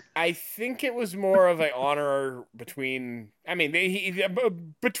day? I think it was more of an honor between. I mean,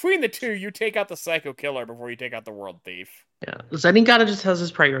 between the two, you take out the psycho killer before you take out the world thief. Yeah, Zenigata just has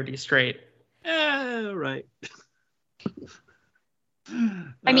his priorities straight. Right.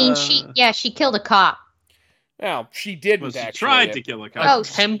 I mean, she killed a cop. Now she didn't Well, she actually. tried to kill a cop. Oh,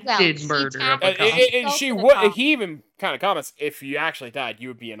 Attempted she murder of attacked- a cop. And she Killed would. the cop. He even kind of comments, if you actually died, you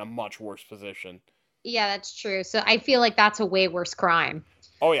would be in a much worse position. Yeah, that's true. So I feel like that's a way worse crime.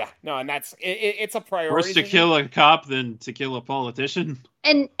 Oh yeah, no, and that's it's a priority. Worse to kill a cop than to kill a politician.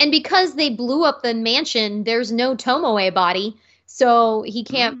 And because they blew up the mansion, there's no Tomoe body, so he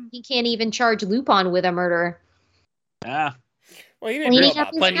can't even charge Lupin with a murder. Ah, Well, he didn't Cleaning know up about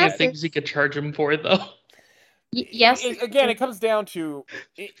his that. Plenty of messes. things he could charge him for, though. Yes. Again, it comes down to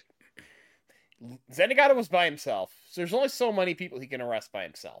Zenigata was by himself, so there's only so many people he can arrest by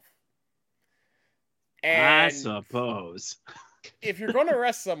himself. I And suppose. if you're going to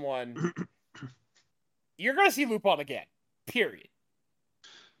arrest someone, you're going to see Lupin again. Period.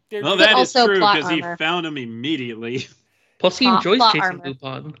 Well, But that is also true plot because he armor. found him immediately. Plus, he Plot- enjoys plot chasing armor.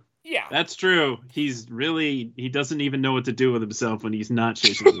 Lupin. Yeah. That's true. He doesn't even know what to do with himself when he's not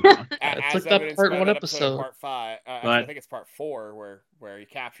chasing Lupin. It's As like that evidenced part by 1 that episode. of Part 5. Actually, But- I think it's part 4 where he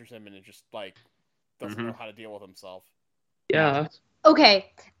captures him and it just like doesn't Mhm. know how to deal with himself. Yeah.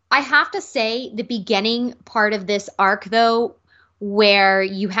 Okay, I have to say the beginning part of this arc, though, where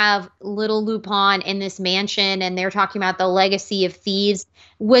you have little Lupin in this mansion and they're talking about the legacy of thieves,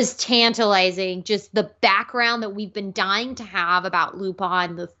 was tantalizing. Just the background that we've been dying to have about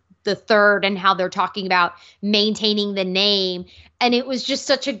Lupin the third, and how they're talking about maintaining the name, and it was just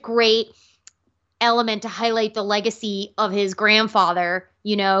such a great element to highlight the legacy of his grandfather,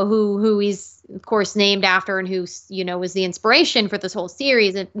 who he's of course named after, and who was the inspiration for this whole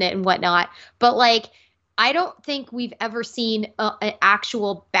series and whatnot. But like, I don't think we've ever seen an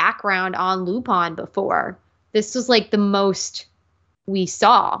actual background on Lupin before. This was like the most we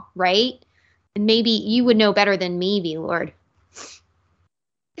saw, right? And maybe you would know better than me, V Lord.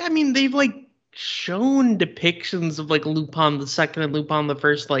 I mean, they've like shown depictions of like Lupin the Second and Lupin the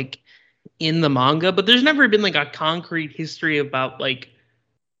First like in the manga, but there's never been like a concrete history about like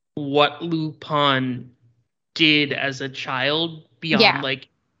what Lupin did as a child beyond Yeah. like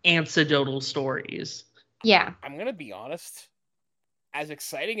anecdotal stories. Yeah. I'm gonna be honest. As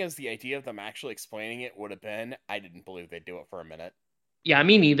exciting as the idea of them actually explaining it would have been, I didn't believe they'd do it for a minute. Yeah,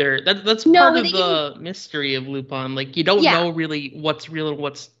 me neither. That's No, part but of they the mystery of Lupin. Like you don't Yeah. know really what's real and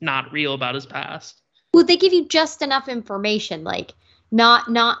what's not real about his past. Well, they give you just enough information, like not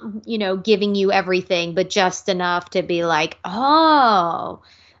giving you everything, but just enough to be like, oh,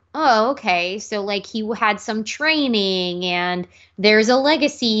 okay. So like he had some training and there's a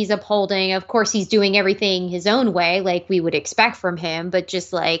legacy he's upholding. Of course, he's doing everything his own way, like we would expect from him, but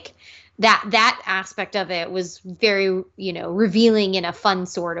just like that aspect of it was very, revealing in a fun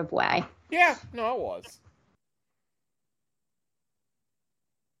sort of way. Yeah, no, it was.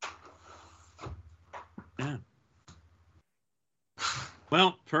 Yeah.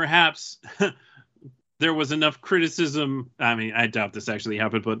 Well, perhaps there was enough criticism. I mean, I doubt this actually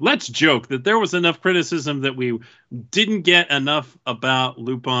happened, but let's joke that there was enough criticism that we didn't get enough about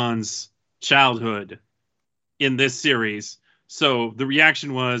Lupin's childhood in this series. So the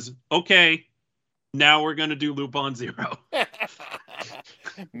reaction was, okay, now we're going to do Lupin Zero.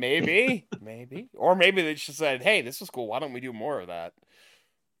 Maybe. Or maybe they just said, hey, this was cool. Why don't we do more of that?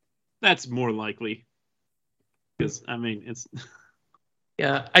 That's more likely. Because, I mean, it's...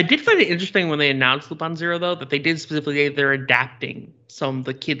 Yeah, I did find it interesting when they announced Lupin Zero, though, that they did specifically say they're adapting some of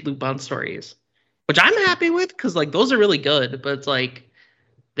the Kid Lupin stories, which I'm happy with because like those are really good. But it's like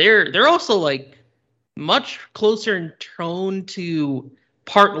they're also like much closer in tone to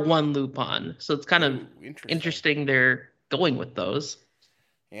Part 1 Lupin, so it's kind of Ooh, interesting they're going with those.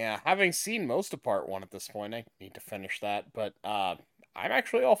 Yeah, having seen most of Part 1 at this point, I need to finish that, but I'm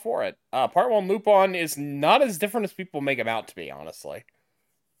actually all for it. Part 1 Lupin is not as different as people make him out to be, honestly.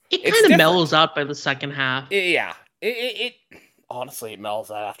 It It's kind of different. mellows out by the second half. Yeah. It honestly, it mellows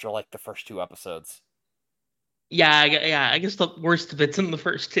out after like the first 2 episodes. Yeah, I guess the worst of it's in the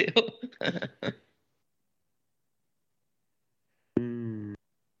first two.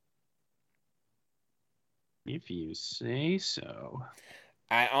 If you say so.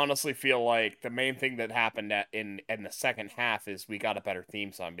 I honestly feel like the main thing that happened in the second half is we got a better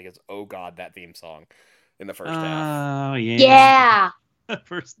theme song because oh god, that theme song in the first half. Oh, yeah. Yeah.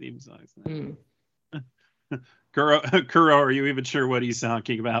 First theme songs. Hmm. Kuro, are you even sure what he's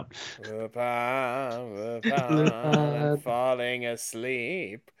talking about? I'm falling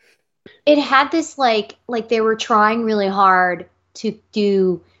asleep. It had this like they were trying really hard to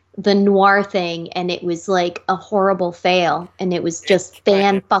do the noir thing, and it was like a horrible fail, and it was just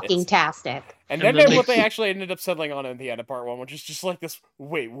fan-fucking-tastic. And And then then what they- they actually ended up settling on in the end of Part 1, which is just like this,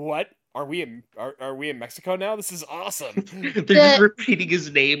 wait, what? Are we in Mexico now? This is awesome. They're just repeating his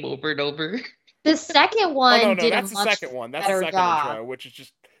name over and over. The second one Oh, no, did that's a the much second one. That's the better second job. intro, which is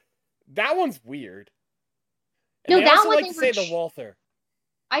just... That one's weird. And No, they that also one like they to say were the Walther.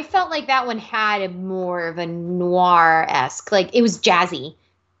 I felt like that one had a more of a noir-esque, like it was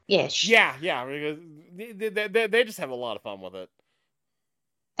jazzy-ish. Yeah, because they just have a lot of fun with it.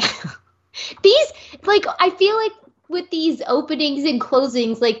 These, like, I feel like with these openings and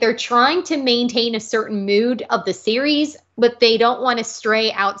closings, like they're trying to maintain a certain mood of the series, but they don't want to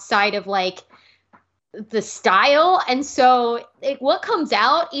stray outside of like the style. And so what comes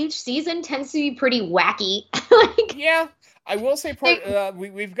out each season tends to be pretty wacky. Like, Yeah, I will say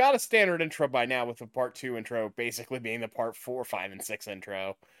we've got a standard intro by now with the Part 2 intro basically being the Part 4, 5, and 6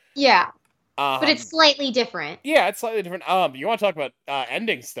 intro. yeah, but it's slightly different. Yeah, it's slightly different. You want to talk about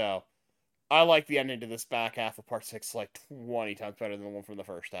endings, though? I like the ending to this back half of Part 6 like 20 times better than the one from the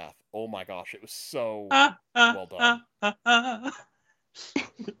first half. Oh my gosh, it was so well done.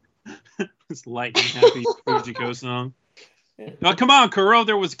 This lightning happy Fujiko song. Oh, come on, Kuro,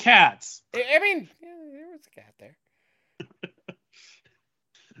 there was cats. I mean, yeah, there was a cat there.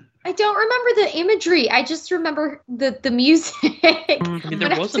 I don't remember the imagery. I just remember the music. I'm There gonna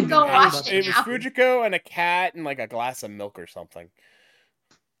have to wasn't go a watch cat. it It was now. Fujiko and a cat and like a glass of milk or something.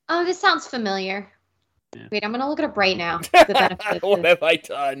 Oh, this sounds familiar. Yeah. Wait, I'm gonna look it up right now. The benefit of What the- have I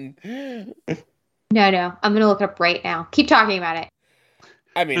done? No, I'm gonna look it up right now. Keep talking about it.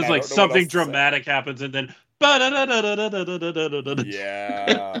 I mean, It's I like don't know what something else to say. dramatic happens and then. Yeah.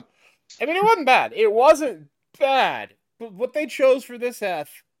 I mean, it wasn't bad. It wasn't bad. But what they chose for this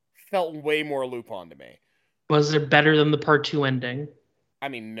half felt way more Lupin to me. Was it better than the Part 2 ending? I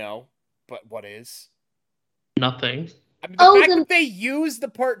mean, no. But what is? Nothing. I mean, the Oh, fact the- that they used the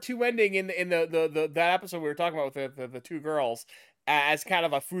Part 2 ending in the that episode we were talking about with the two girls as kind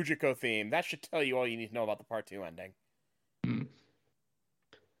of a Fujiko theme. That should tell you all you need to know about the Part 2 ending.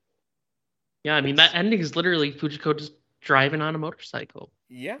 Yeah, I mean, that ending is literally Fujiko just driving on a motorcycle.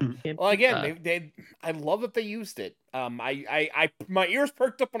 Yeah. Can't Well, beat again, that. I love that they used it. My ears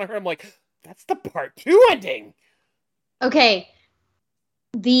perked up when I heard. I'm like, that's the Part 2 ending. Okay.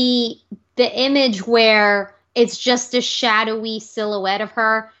 The image where it's just a shadowy silhouette of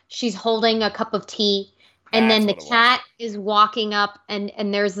her. She's holding a cup of tea. And That's then the what it cat is walking up and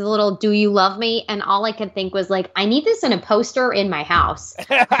there's a little "Do you love me?" And all I could think was like, I need this in a poster in my house.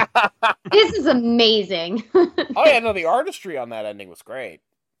 This is amazing. Oh yeah, no, the artistry on that ending was great.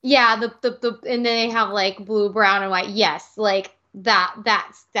 Yeah, the and then they have like blue, brown, and white. Yes, like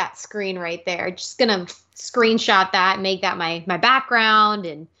that's that screen right there. Just gonna screenshot that, make that my background,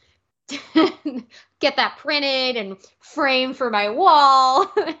 and get that printed and framed for my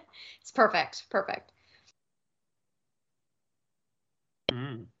wall. It's perfect.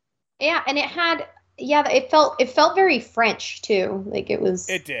 Yeah, and it felt very French too. Like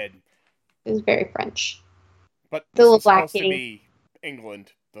it did. It was very French. But The this little is black supposed to kitty. be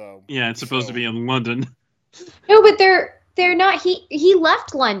England, though. Yeah, it's supposed to be in London. No, but they're not. He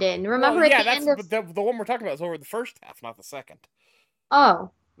left London. Remember Well, yeah, at the end of but the one we're talking about is over the first half, not the second. Oh.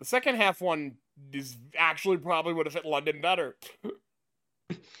 The second half one is actually probably would have fit London better.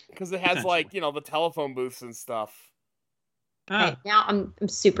 Because it has, like, the telephone booths and stuff. Okay, now I'm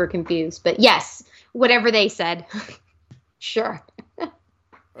super confused. But yes, whatever they said. Sure.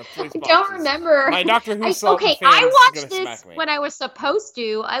 I don't remember. My Doctor Who I watched this when I was supposed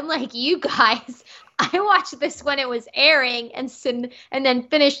to. Unlike you guys, I watched this when it was airing and then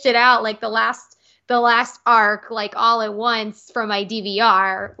finished it out like the last arc like all at once from my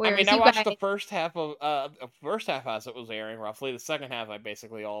DVR. I mean, I watched the first half as it was airing roughly. The second half I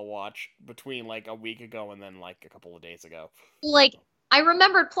basically all watched between like a week ago and then like a couple of days ago. Like I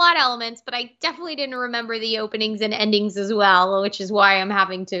remembered plot elements, but I definitely didn't remember the openings and endings as well, which is why I'm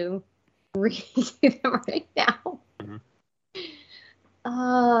having to read them right now.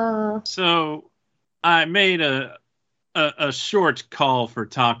 So I made a short call for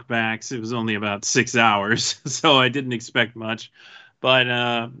talkbacks. It was only about 6 hours, so I didn't expect much. But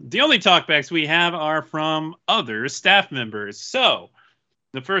the only talkbacks we have are from other staff members. So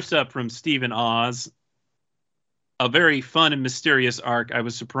the first up from Stephen Oz. A very fun and mysterious arc. I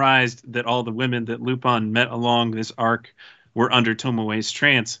was surprised that all the women that Lupin met along this arc were under Tomoe's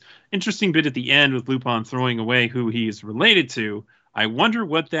trance. Interesting bit at the end with Lupin throwing away who he is related to. I wonder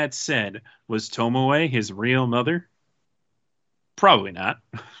what that said. Was Tomoe his real mother? Probably not.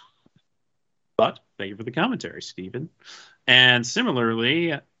 But thank you for the commentary, Stephen. And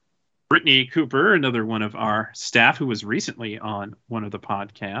similarly, Brittany Cooper, another one of our staff who was recently on one of the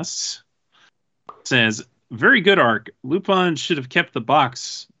podcasts, says, very good arc. Lupin should have kept the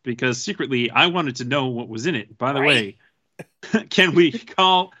box because secretly I wanted to know what was in it. By the way, can we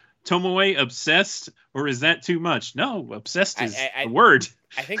call Tomoe obsessed, or is that too much? No, obsessed is the word.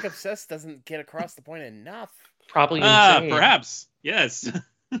 I think obsessed doesn't get across the point enough. Probably insane. Perhaps. Yes.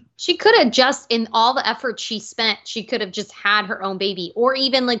 She could have just, in all the effort she spent, she could have just had her own baby. Or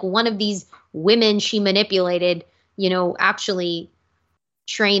even like one of these women she manipulated, actually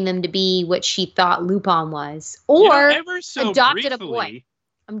train them to be what she thought Lupin was. Or adopted a boy.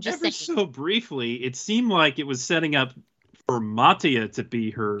 I'm just saying. So briefly, it seemed like it was setting up for Mattia to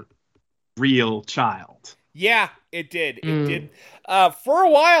be her real child. Yeah, it did. It did. For a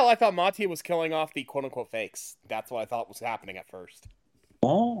while, I thought Mattia was killing off the quote-unquote fakes. That's what I thought was happening at first.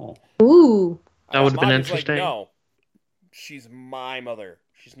 Oh. Ooh. That would have been interesting. Like, no, she's my mother.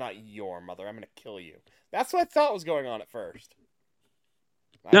 She's not your mother. I'm going to kill you. That's what I thought was going on at first.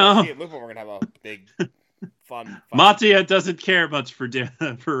 No. We're going to have a big, fun. Mattia doesn't care much for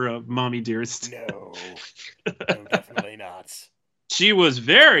Mommy Dearest. No, definitely not. She was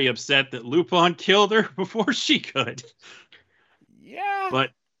very upset that Lupin killed her before she could. Yeah.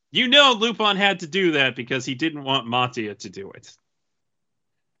 But Lupin had to do that because he didn't want Mattia to do it.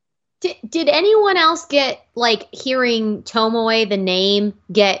 Did anyone else get, like, hearing Tomoe, the name,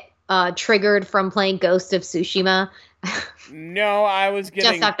 get triggered from playing Ghost of Tsushima? No, I was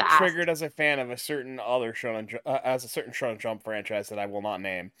getting triggered as a fan of a certain Shonen Jump franchise that I will not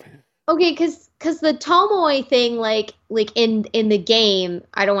name. Okay, because the Tomoe thing, like in the game,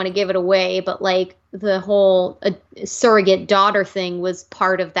 I don't want to give it away, but like the whole surrogate daughter thing was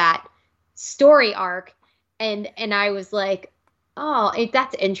part of that story arc, and I was like, oh,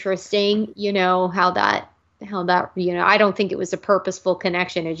 that's interesting. How that I don't think it was a purposeful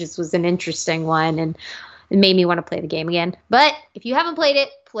connection. It just was an interesting one, and it made me want to play the game again. But if you haven't played it,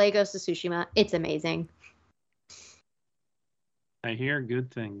 play Ghost of Tsushima. It's amazing. I hear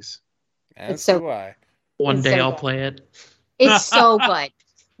good things. As so- do I. One It's day so I'll good. play it. It's so good.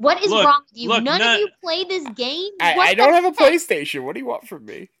 What is Look, wrong with you? look, None none- of you play this game? I What don't the have a heck? PlayStation. What do you want from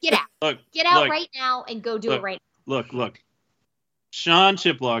me? Get out. Look, Get out look, right now and go do it look. right Look. Sean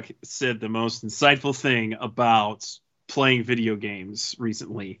Chiplock said the most insightful thing about playing video games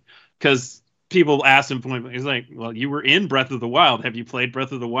recently, because people asked him point blank, he's like, well, you were in Breath of the Wild. Have you played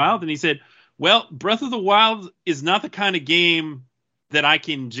Breath of the Wild? And he said, well, Breath of the Wild is not the kind of game that I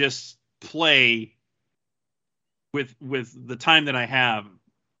can just play with the time that I have.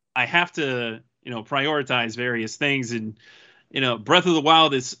 I have to, prioritize various things. And, Breath of the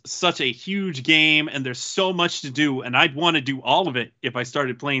Wild is such a huge game and there's so much to do. And I'd want to do all of it if I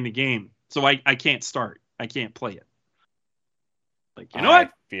started playing the game. So I can't start. I can't play it. Like, you know what?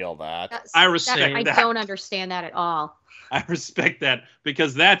 I feel that. That's- I respect I that. don't understand that at all. I respect that,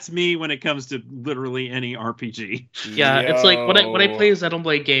 because that's me when it comes to literally any RPG. Yeah, it's like when I Yo. play a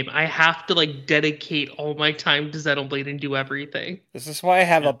Xenoblade game, I have to like dedicate all my time to Xenoblade and do everything. This is why I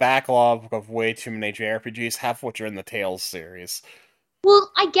have a backlog of way too many JRPGs, half of which are in the Tales series.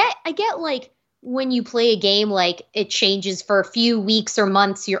 Well, I get like when you play a game, like it changes for a few weeks or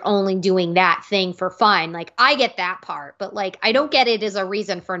months, you're only doing that thing for fun. Like I get that part, but like I don't get it as a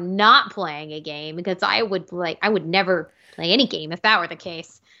reason for not playing a game, because I would never play any game if that were the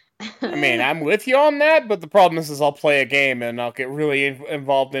case. I mean, I'm with you on that, but the problem is I'll play a game and I'll get really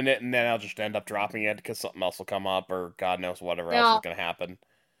involved in it, and then I'll just end up dropping it because something else will come up, or God knows whatever else is going to happen.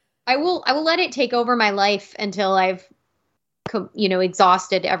 I will let it take over my life until I've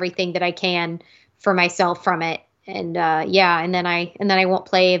exhausted everything that I can for myself from it, and and then I won't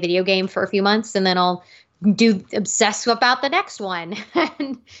play a video game for a few months, and then I'll obsess about the next one,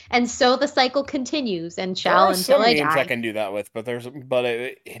 and so the cycle continues and shall There are until some I games die. I can do that with, but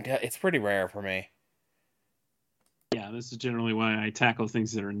it's pretty rare for me. Yeah, this is generally why I tackle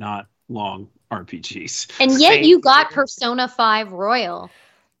things that are not long RPGs. And yet Same. you got Persona 5 Royal.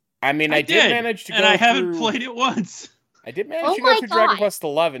 I mean, I did manage to go and I haven't through- played it once. I did manage Oh to go my through Dragon God. Quest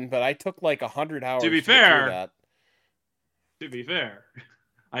 11, but I took like 100 hours To be get through fair, that. To be fair,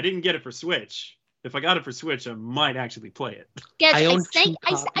 I didn't get it for Switch. If I got it for Switch, I might actually play it. Yes, I I own sent 2 I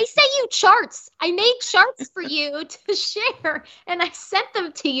copies. sent you charts. I made charts for you to share, and I sent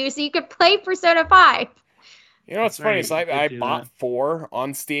them to you so you could play Persona 5. You know what's That's funny right, is you I did do bought that. 4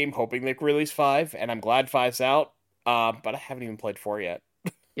 on Steam, hoping they could release 5, and I'm glad 5's out. But I haven't even played 4 yet.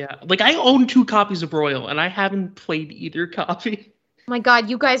 Yeah, like I own 2 copies of Royal and I haven't played either copy. Oh my God,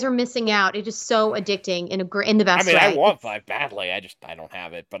 you guys are missing out. It is so addicting in the best I mean, way. I want 5 badly. I don't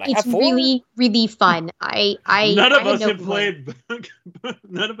have it, but I It's have 4. really, really fun. I None of I had us no have complaint. played.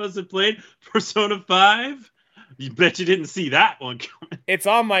 None of us have played Persona 5. You bet you didn't see that one coming. It's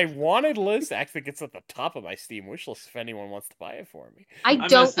on my wanted list. I think it's at the top of my Steam wish list if anyone wants to buy it for me. I messed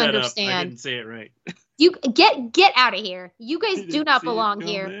don't that up. I understand. didn't say it right. You get out of here. You guys do Didn't not see it belong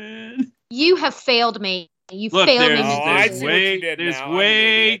here. coming. You have failed me. You Look, failed there's, me. Oh, I there's see what you way, did there's now. I'm an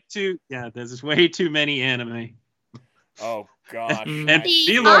way idiot. too, there's way too many anime. Oh gosh. And See,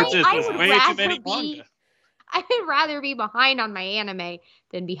 V-Lord says I there's would way too rather many be- manga. I would rather be behind on my anime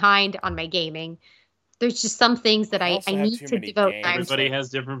than behind on my gaming. There's just some things that I I also have need too to many devote games. time Everybody to. has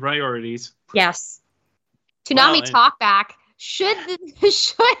different priorities. Yes. Well, Toonami and- Talkback should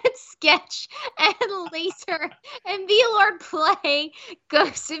Sketch and Laser and V-Lord play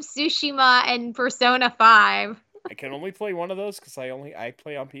Ghost of Tsushima and Persona 5. I can only play one of those because I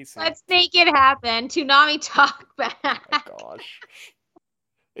play on PC. Let's make it happen. Toonami Talkback. Oh gosh.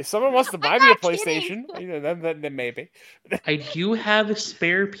 If someone wants to buy I'm me a not kidding. PlayStation, then maybe. I do have a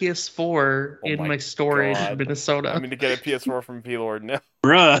spare PS4 Oh in my my storage God. in Minnesota. I'm going to get a PS4 from P-Lord now.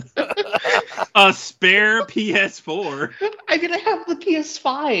 Bruh, a spare PS4. I mean, I have the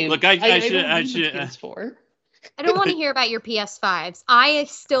PS5. Look, I don't should- need I the should- PS4. I don't want to hear about your PS5s. I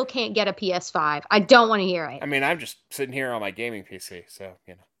still can't get a PS5. I don't want to hear it. I mean, I'm just sitting here on my gaming PC, so,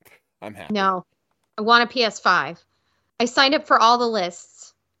 I'm happy. No. I want a PS5. I signed up for all the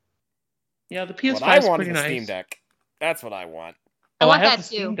lists. Yeah, the What PS5 I is want is pretty a nice. Steam Deck. That's what I want. I Oh, want I have that the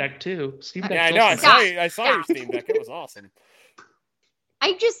Steam too. Deck too. Steam Deck's Yeah, I know. I also saw, nice. I saw your Steam Deck. It was awesome.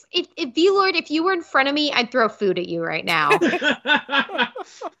 I just, if V-Lord, if you were in front of me, I'd throw food at you right now.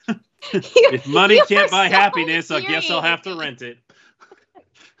 If money You can't are buy so happiness, I guess I'll have to infuriating.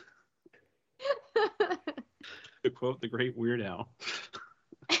 rent it. To quote the great Weird Al.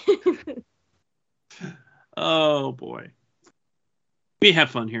 Oh boy. We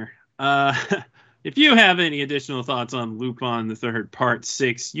have fun here. If you have any additional thoughts on Lupin the Third Part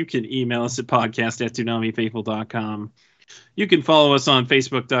 6, you can email us at podcast@toonamifaithful.com. You can follow us on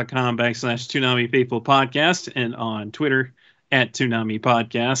facebook.com/Toonami Faithful Podcast and on Twitter at Toonami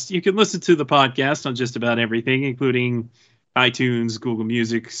Podcast. You can listen to the podcast on just about everything, including iTunes, Google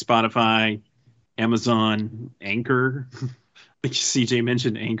Music, Spotify, Amazon, Anchor. I think CJ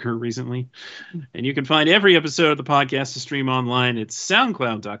mentioned Anchor recently. And you can find every episode of the podcast to stream online at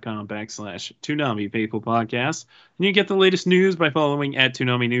soundcloud.com/Toonami Faithful Podcast. And you get the latest news by following at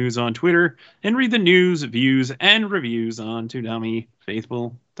Toonami News on Twitter and read the news, views, and reviews on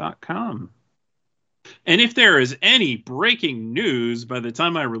ToonamiFaithful.com. And if there is any breaking news by the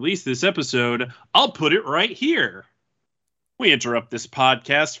time I release this episode, I'll put it right here. We interrupt this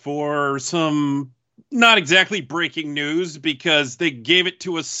podcast for some not exactly breaking news because they gave it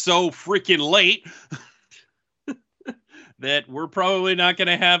to us so freaking late that we're probably not going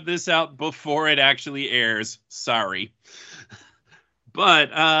to have this out before it actually airs. Sorry.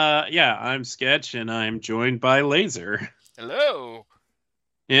 But, yeah, I'm Sketch, and I'm joined by Laser. Hello.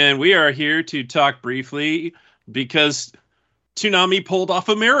 And we are here to talk briefly because Toonami pulled off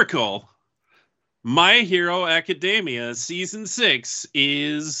a miracle. My Hero Academia Season 6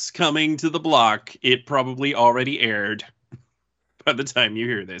 is coming to the block. It probably already aired by the time you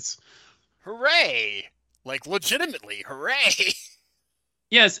hear this. Hooray! Like, legitimately, hooray!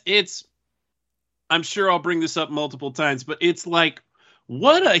 Yes, I'm sure I'll bring this up multiple times, but it's like,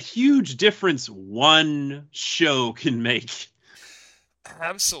 what a huge difference one show can make.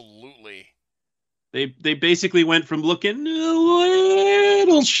 Absolutely. They basically went from looking a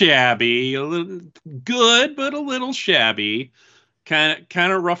little shabby, a little good, but a little shabby, kind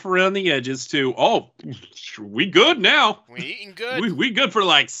of rough around the edges to, oh, we good now. We eating good. We good for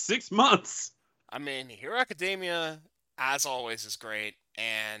like 6 months. I mean, Hero Academia, as always, is great,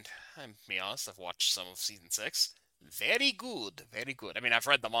 and I'm be honest, I've watched some of Season 6. Very good, very good. I mean, I've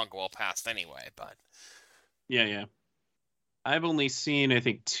read the manga well past anyway, but... Yeah. I've only seen, I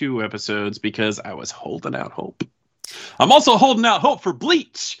think, 2 episodes because I was holding out hope. I'm also holding out hope for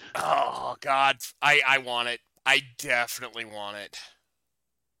Bleach. Oh, God. I want it. I definitely want it.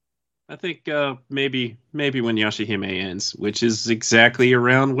 I think maybe when Yashihime ends, which is exactly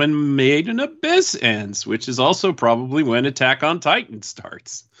around when Made in Abyss ends, which is also probably when Attack on Titan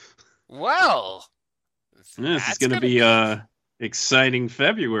starts. Well, This is going to be exciting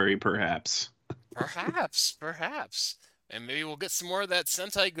February, perhaps. Perhaps. And maybe we'll get some more of that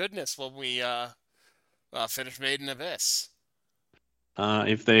Sentai goodness when we finish Made in Abyss.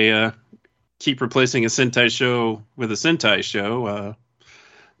 If they keep replacing a Sentai show with a Sentai show,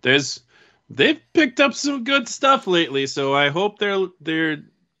 they've picked up some good stuff lately. So I hope they're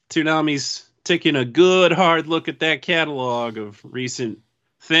Toonami's taking a good hard look at that catalog of recent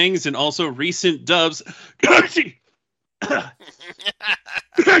things and also recent dubs. Galaxy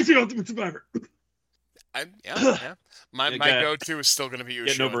Ultimate Survivor. Yeah. My go-to is still going to be Ushio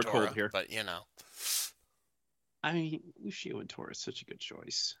getting over and a Tora, cold here. but you know. I mean, Ushio and Tora is such a good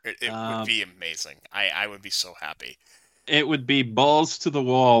choice. It would be amazing. I would be so happy. It would be balls to the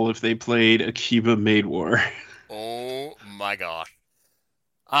wall if they played Akiba Maid War. Oh my gosh.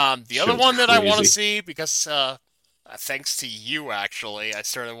 The Show's other one that I want to crazy. see, because thanks to you actually, I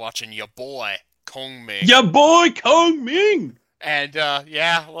started watching your boy, Kong Ming. Ya boy, Kong Ming! And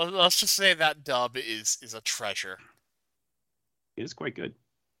yeah, let's just say that dub is a treasure. It is quite good.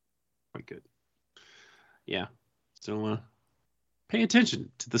 Quite good. Yeah. So pay attention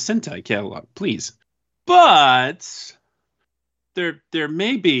to the Sentai catalog, please. But there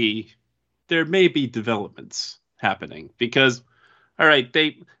may be developments happening because all right,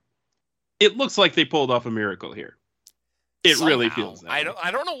 it looks like they pulled off a miracle here. It Somehow. really feels that I way.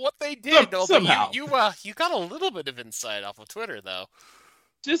 don't know what they did. Somehow. But you got a little bit of insight off of Twitter though.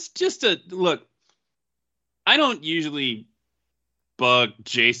 Just a look. I don't usually bug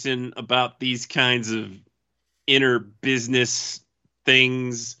Jason about these kinds of inner business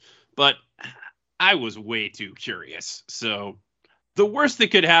things, but I was way too curious. So the worst that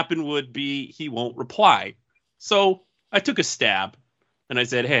could happen would be he won't reply. So I took a stab and I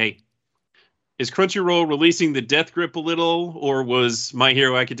said, hey, is Crunchyroll releasing the death grip a little, or was My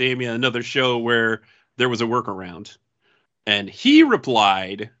Hero Academia another show where there was a workaround? And he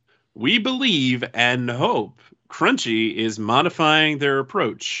replied, we believe and hope Crunchy is modifying their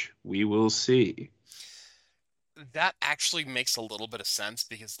approach. We will see. That actually makes a little bit of sense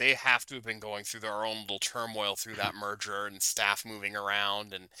because they have to have been going through their own little turmoil through that merger and staff moving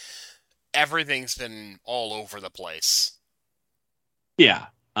around and everything's been all over the place. Yeah.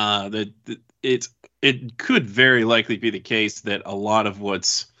 It could very likely be the case that a lot of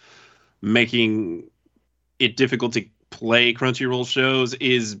what's making it difficult to play Crunchyroll shows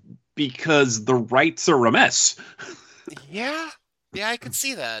is because the rights are a mess. Yeah, I could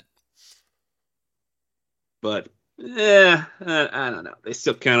see that. But I don't know. They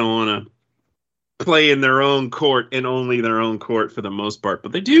still kind of want to play in their own court and only their own court for the most part.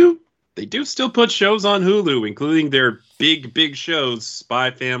 But they do still put shows on Hulu, including their big shows,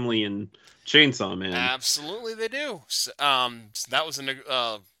 Spy Family and Chainsaw Man. Absolutely, they do. So that was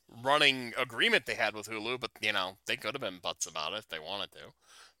a running agreement they had with Hulu, but they could have been butts about it if they wanted to.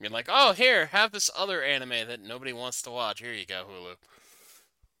 I mean, like, oh, here, have this other anime that nobody wants to watch. Here you go, Hulu.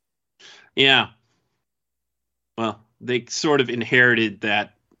 Yeah. Well, they sort of inherited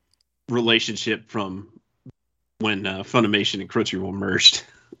that relationship from when Funimation and Crunchyroll merged.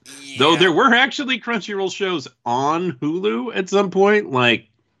 Yeah. Though there were actually Crunchyroll shows on Hulu at some point, like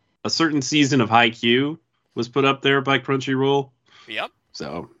a certain season of Haikyuu was put up there by Crunchyroll. Yep.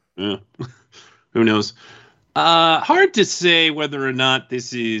 So, who knows? Hard to say whether or not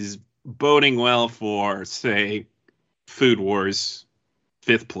this is boding well for, say, Food Wars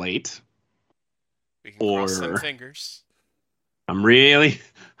 5th Plate. We can cross some fingers. I'm really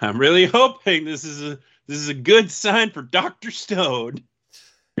hoping this is a good sign for Dr. Stone.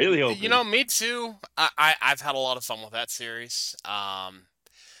 Really hoping. Me too. I've had a lot of fun with that series.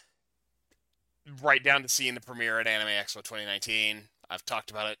 Right down to seeing the premiere at Anime Expo 2019. I've talked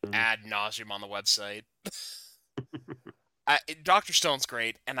about it ad nauseum on the website. Dr. Stone's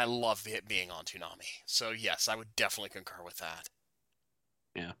great, and I love it being on Toonami. So yes, I would definitely concur with that.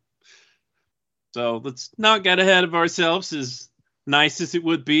 Yeah. So let's not get ahead of ourselves, as nice as it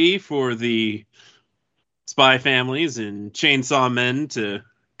would be for the Spy Families and Chainsaw Men to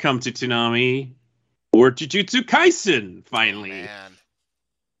come to Toonami, or Jujutsu Kaisen, finally. Oh, man.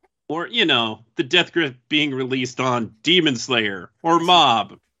 Or, the Death Grip being released on Demon Slayer or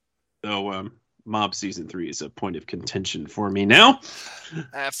Mob. Though, Mob Season 3 is a point of contention for me now.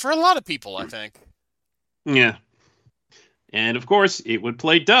 For a lot of people, I think. Yeah. And, of course, it would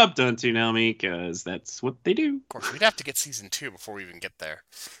play dubbed on Toonami, because that's what they do. Of course, we'd have to get Season 2 before we even get there.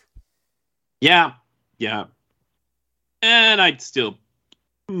 Yeah. And I'd still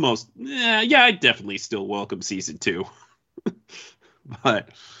I'd definitely still welcome Season 2. But,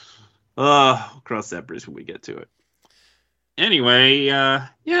 we'll cross that bridge when we get to it. Anyway,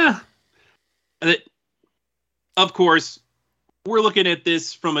 yeah. Of course, we're looking at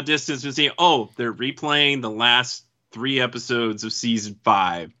this from a distance and saying, they're replaying the last 3 episodes of Season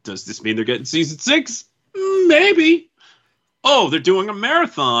 5. Does this mean they're getting Season 6? Maybe. They're doing a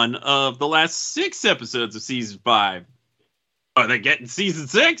marathon of the last 6 episodes of Season 5. Are they getting Season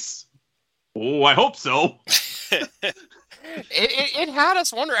 6? Oh, I hope so. It had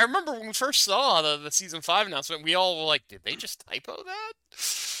us wonder. I remember when we first saw the Season 5 announcement, we all were like, did they just typo that?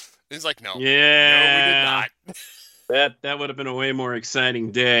 It's like, no. Yeah. No, we did not. That would have been a way more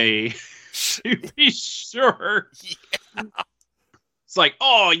exciting day. To be sure. Yeah. It's like,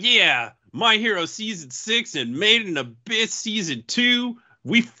 oh yeah, My Hero Season 6 and Made in Abyss Season 2.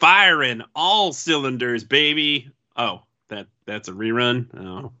 We firing all cylinders, baby. Oh, that's a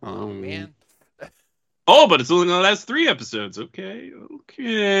rerun? Oh man. Oh, but it's only the last 3 episodes. Okay.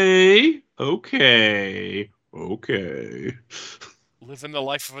 Living the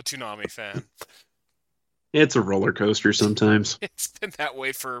life of a Toonami fan. It's a roller coaster sometimes. It's been that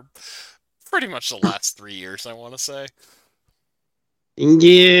way for pretty much the last 3 years, I want to say.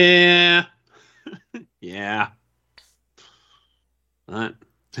 Yeah. Yeah.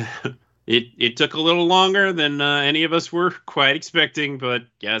 It took a little longer than any of us were quite expecting, but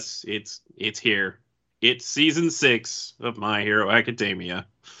yes, it's here. It's Season 6 of My Hero Academia,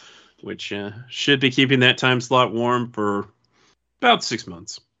 which should be keeping that time slot warm for about 6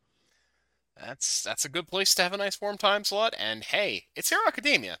 months. That's a good place to have a nice warm time slot, and hey, it's Hero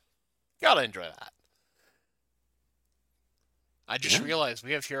Academia. Gotta enjoy that. I just realized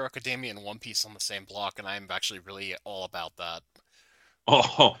we have Hero Academia and One Piece on the same block, and I'm actually really all about that.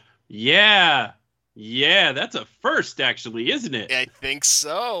 Oh, yeah. Yeah, that's a first, actually, isn't it? I think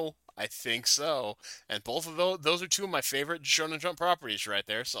so. And both of those are 2 of my favorite Shonen Jump properties right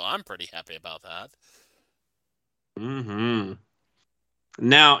there, so I'm pretty happy about that. Mm-hmm.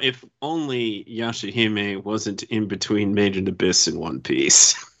 Now, if only Yashahime wasn't in between Made in Abyss and One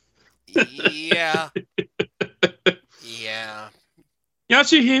Piece. Yeah. Yeah.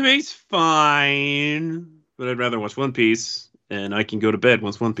 Yashahime's fine, but I'd rather watch One Piece, and I can go to bed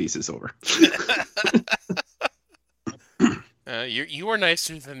once One Piece is over. You are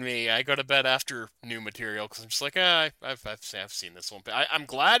nicer than me. I go to bed after new material because I'm just like, I've seen this one. I'm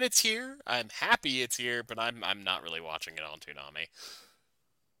glad it's here. I'm happy it's here, but I'm not really watching it on Toonami.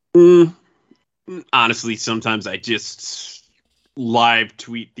 Honestly, sometimes I just live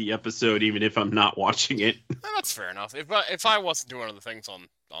tweet the episode even if I'm not watching it. That's fair enough. If I wasn't doing other things on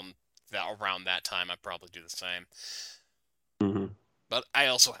around that time, I'd probably do the same. Mm-hmm. But I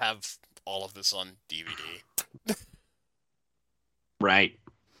also have all of this on DVD. Right.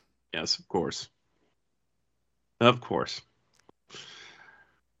 Yes, of course. Of course.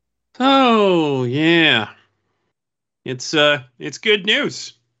 Oh yeah, it's good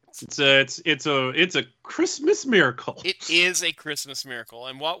news. It's a Christmas miracle. It is a Christmas miracle,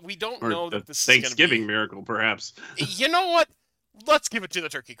 and while we don't Or know a that this is going to be... Thanksgiving miracle, perhaps. You know what? Let's give it to the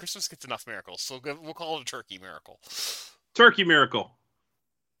turkey. Christmas gets enough miracles, so we'll call it a turkey miracle. Turkey miracle.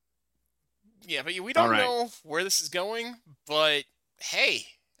 Yeah, but we don't All right. know where this is going, but hey,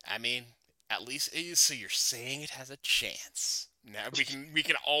 I mean, at least so you're saying it has a chance. Now we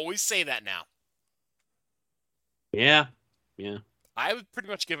can always say that now. Yeah. I've pretty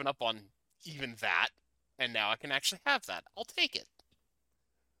much given up on even that, and now I can actually have that. I'll take it.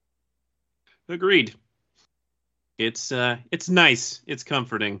 Agreed. It's nice. It's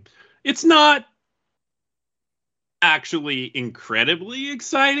comforting. It's not actually incredibly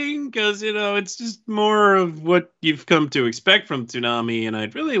exciting because it's just more of what you've come to expect from Toonami, and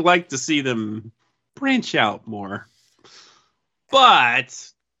I'd really like to see them branch out more.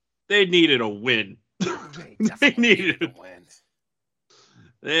 But they needed a win. They needed a win.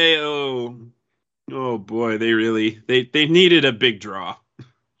 Oh boy, they needed a big draw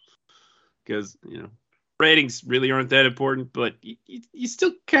because ratings really aren't that important, but you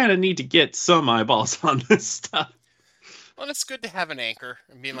still kind of need to get some eyeballs on this stuff. Well, it's good to have an anchor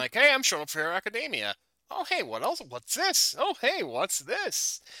and being like, hey, I'm showing up for Hero Academia. Oh, hey, what else? What's this? Oh, hey, what's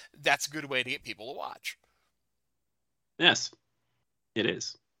this? That's a good way to get people to watch. Yes, it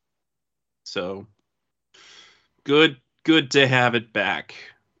is. So good to have it back.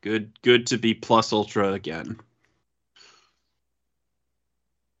 Good to be Plus Ultra again.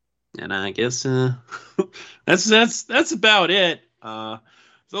 And I guess that's about it. So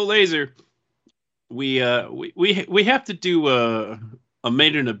Laser, we have to do a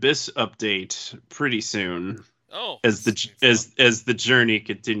Made in Abyss update pretty soon. Oh, as the journey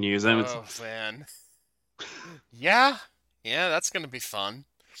continues. Oh man, yeah, that's gonna be fun.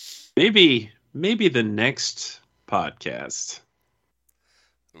 Maybe the next podcast.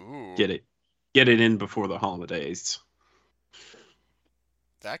 Ooh. Get it in before the holidays.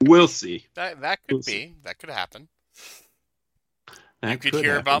 We'll see. That could be. That could happen. That you could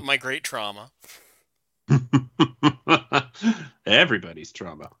hear about my great trauma. Everybody's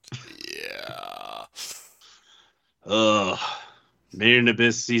trauma. Yeah. Ugh. Made in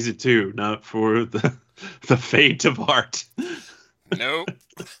Abyss Season 2, not for the fate of art. Nope.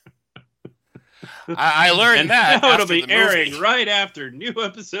 I learned that. Now it'll be airing right after new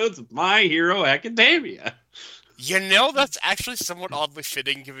episodes of My Hero Academia. That's actually somewhat oddly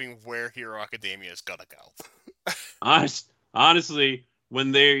fitting, given where Hero Academia is gonna go. Honestly,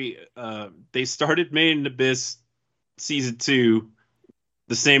 when they started Made in Abyss Season 2,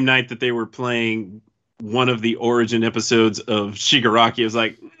 the same night that they were playing one of the origin episodes of Shigaraki, I was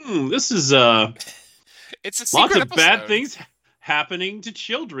like, this is it's a secret lots of episode. Bad things happening to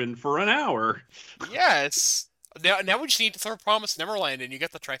children for an hour. Yes. Now we just need to throw Promised Neverland and you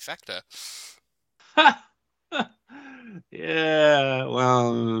get the trifecta. Yeah,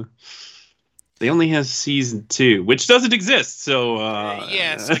 well, they only have Season 2, which doesn't exist, so...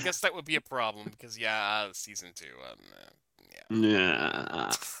 yes, I guess that would be a problem, because, Season 2,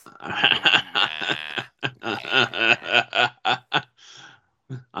 yeah.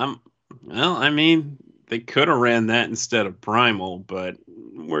 They could have ran that instead of Primal, but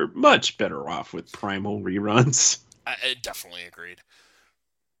we're much better off with Primal reruns. I definitely agreed.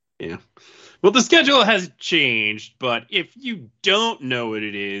 Yeah. Well, the schedule has changed, but if you don't know what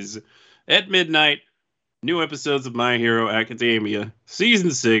it is, at midnight, new episodes of My Hero Academia,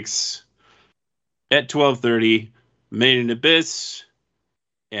 Season 6, at 12:30, Made in Abyss,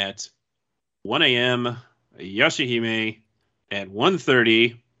 at 1 a.m., Yashahime, at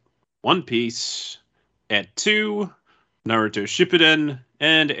 1:30, One Piece, at 2, Naruto Shippuden,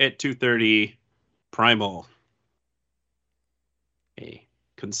 and at 2:30, Primal. A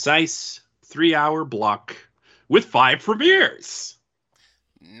concise 3-hour block with 5 premieres.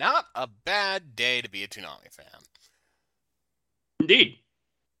 Not a bad day to be a Toonami fan. Indeed.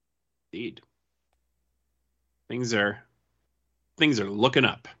 Things are looking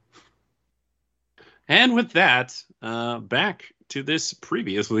up. And with that, back to this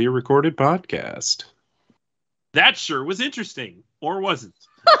previously recorded podcast. That sure was interesting, or wasn't?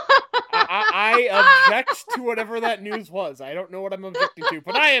 I object to whatever that news was. I don't know what I'm objecting to,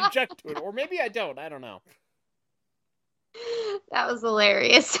 but I object to it. Or maybe I don't. I don't know. That was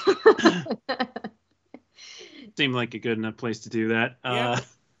hilarious. Seemed like a good enough place to do that. Yeah.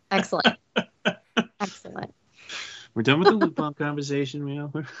 Excellent. Excellent. We're done with the Lupin conversation.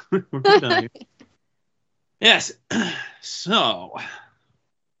 We're done here. Yes. So,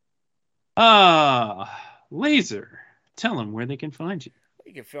 Laser, tell them where they can find you.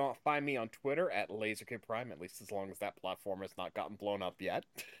 You can find me on Twitter at LaserKidPrime, at least as long as that platform has not gotten blown up yet.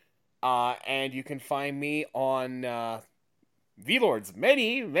 And you can find me on V-Lord's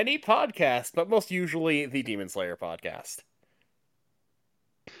many, many podcasts, but most usually the Demon Slayer podcast.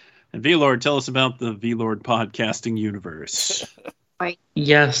 And V-Lord, tell us about the V-Lord podcasting universe.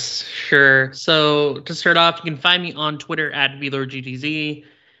 Yes, sure. So to start off, you can find me on Twitter at VLordGTZ.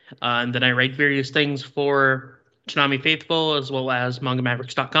 And then I write various things for Toonami Faithful as well as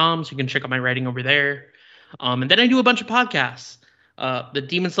MangaMavericks.com, so you can check out my writing over there. And then I do a bunch of podcasts. The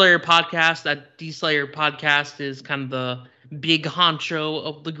Demon Slayer podcast, that D-Slayer podcast is kind of the big honcho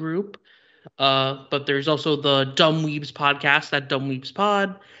of the group. But there's also the Dumb Weebs podcast, that Dumb Weebs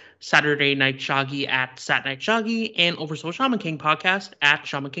Pod, Saturday Night Shaggy at Sat Night Shaggy, and Oversoul Shaman King podcast at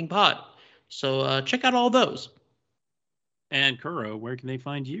Shaman King Pod. So check out all those. And Kuro, where can they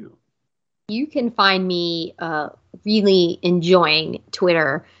find you? You can find me really enjoying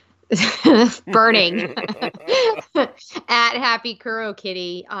Twitter, burning at Happy Kuro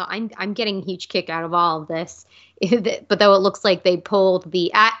Kitty. I'm getting a huge kick out of all of this. But though it looks like they pulled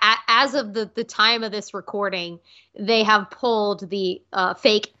the as of the time of this recording, they have pulled the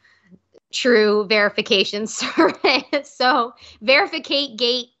fake true verification survey. So Verificate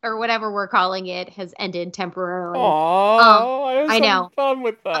Gate or whatever we're calling it has ended temporarily. Oh, I know. Fun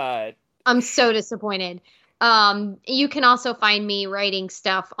with that. I'm so disappointed. You can also find me writing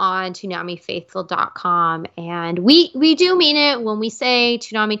stuff on ToonamiFaithful.com. And we do mean it when we say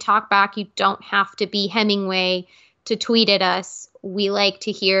Toonami Talk Back. You don't have to be Hemingway to tweet at us. We like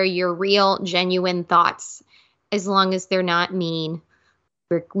to hear your real, genuine thoughts, as long as they're not mean.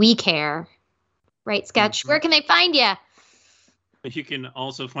 We care. Right, Sketch? Where can they find you? You can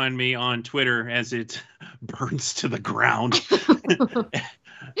also find me on Twitter as it burns to the ground.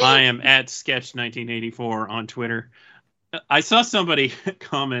 I am at Sketch1984 on Twitter. I saw somebody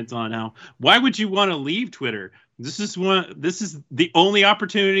comment on how, why would you want to leave Twitter? This is the only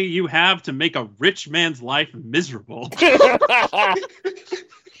opportunity you have to make a rich man's life miserable.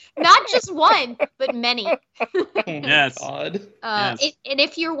 Not just one, but many. Yes. God. Yes. And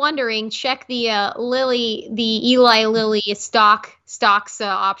if you're wondering, check the Eli Lilly stocks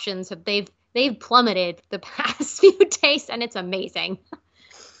options. They've plummeted the past few days, and it's amazing.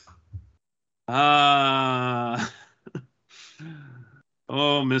 Oh,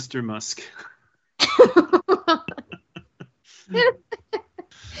 Mr. Musk.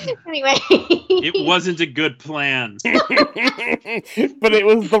 Anyway. It wasn't a good plan. But it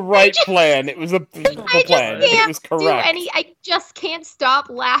was the right plan. It was a beautiful plan. It was correct. I just can't stop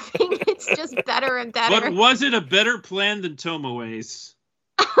laughing. It's just better and better. But was it a better plan than Tomoe's?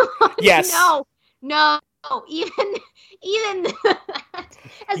 Yes. No. Even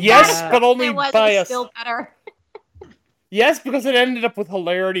as yes, bad but as only it was, by it was us. still better. Yes, because it ended up with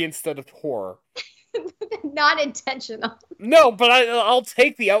hilarity instead of horror. Not intentional. No, but I'll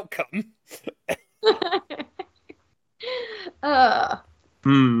take the outcome.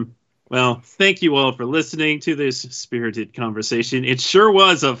 Well, thank you all for listening to this spirited conversation. It sure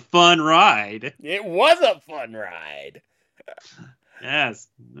was a fun ride. It was a fun ride. Yes,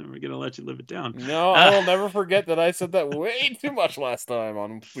 we're gonna let you live it down. No, I will never forget that I said that way too much last time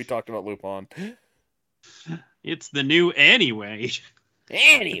on we talked about Lupin. It's the new anyway.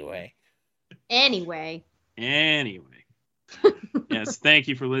 Anyway. Yes, thank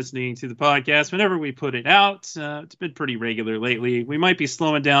you for listening to the podcast. Whenever we put it out, it's been pretty regular lately. We might be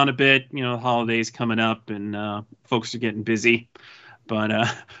slowing down a bit, holidays coming up and folks are getting busy. But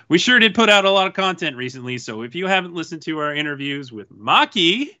we sure did put out a lot of content recently. So if you haven't listened to our interviews with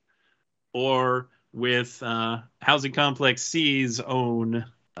Maki or with Housing Complex C's own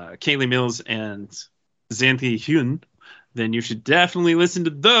Kaylee Mills and Xanthi Hyun, then you should definitely listen to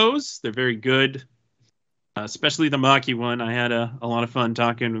those. They're very good, especially the Maki one. I had a lot of fun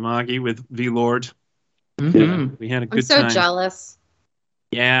talking to Maki with V-Lord. Mm-hmm. We had a good time. time. I'm so jealous.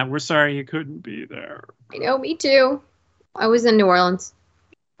 Yeah, we're sorry you couldn't be there. I know, me too. I was in New Orleans.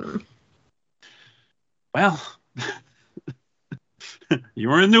 Well, you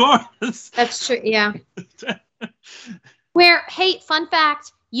were in New Orleans. That's true, yeah. Where, hey, fun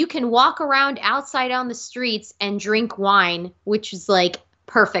fact, you can walk around outside on the streets and drink wine, which is like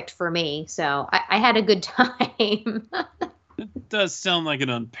perfect for me. So I had a good time. It does sound like an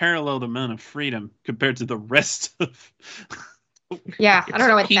unparalleled amount of freedom compared to the rest of... Yeah, I don't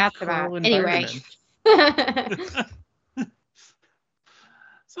know what that's about. Anyway.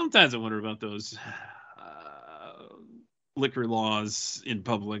 Sometimes I wonder about those liquor laws in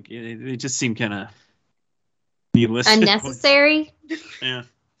public. They just seem kind of nihilistic. Unnecessary.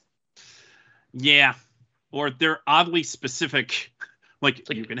 Yeah. Or they're oddly specific.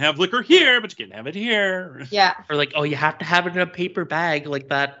 Like, you can have liquor here, but you can't have it here. Yeah. Or like, oh, you have to have it in a paper bag, like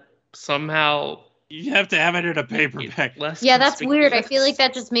that somehow. You have to have it in a paper bag. Less Yeah, that's weird. I feel like conspicuous.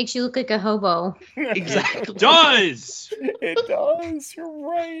 that just makes you look like a hobo. Exactly. It does! It does. You're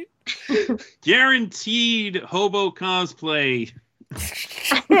right. Guaranteed hobo cosplay.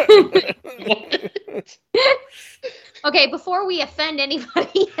 Okay, before we offend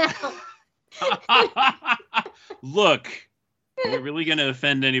anybody else. Look, are we really going to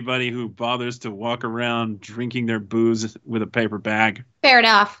offend anybody who bothers to walk around drinking their booze with a paper bag? Fair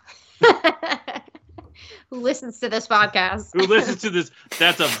enough. Who listens to this podcast? Who listens to this?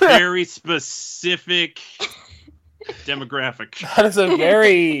 That's a very specific demographic. That is a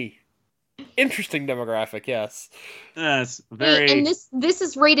very interesting demographic, yes. Yes, Hey, very, and this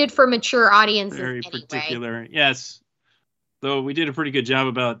is rated for mature audiences very anyway. particular. Yes. Though we did a pretty good job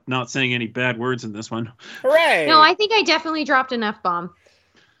about not saying any bad words in this one. Hooray! No, I think I definitely dropped an F-bomb.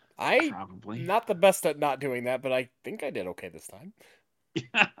 I'm Probably. not the best at not doing that, but I think I did okay this time.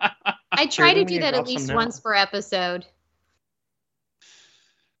 I try to Hurting do me that at drops least them once per episode.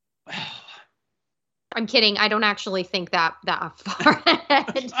 I'm kidding. I don't actually think that far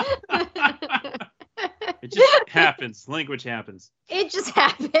ahead. It just happens. Language happens. It just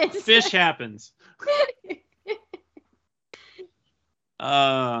happens. Fish happens.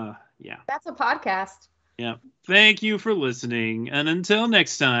 Yeah. That's a podcast. Yeah. Thank you for listening. And until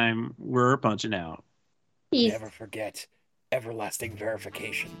next time, we're punching out. Peace. Never forget everlasting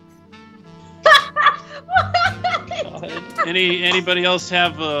verification. Anybody else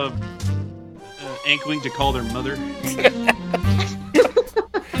have a inkling to call their mother?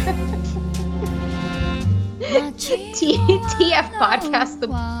 TF podcast, the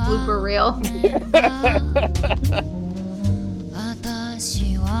blooper reel.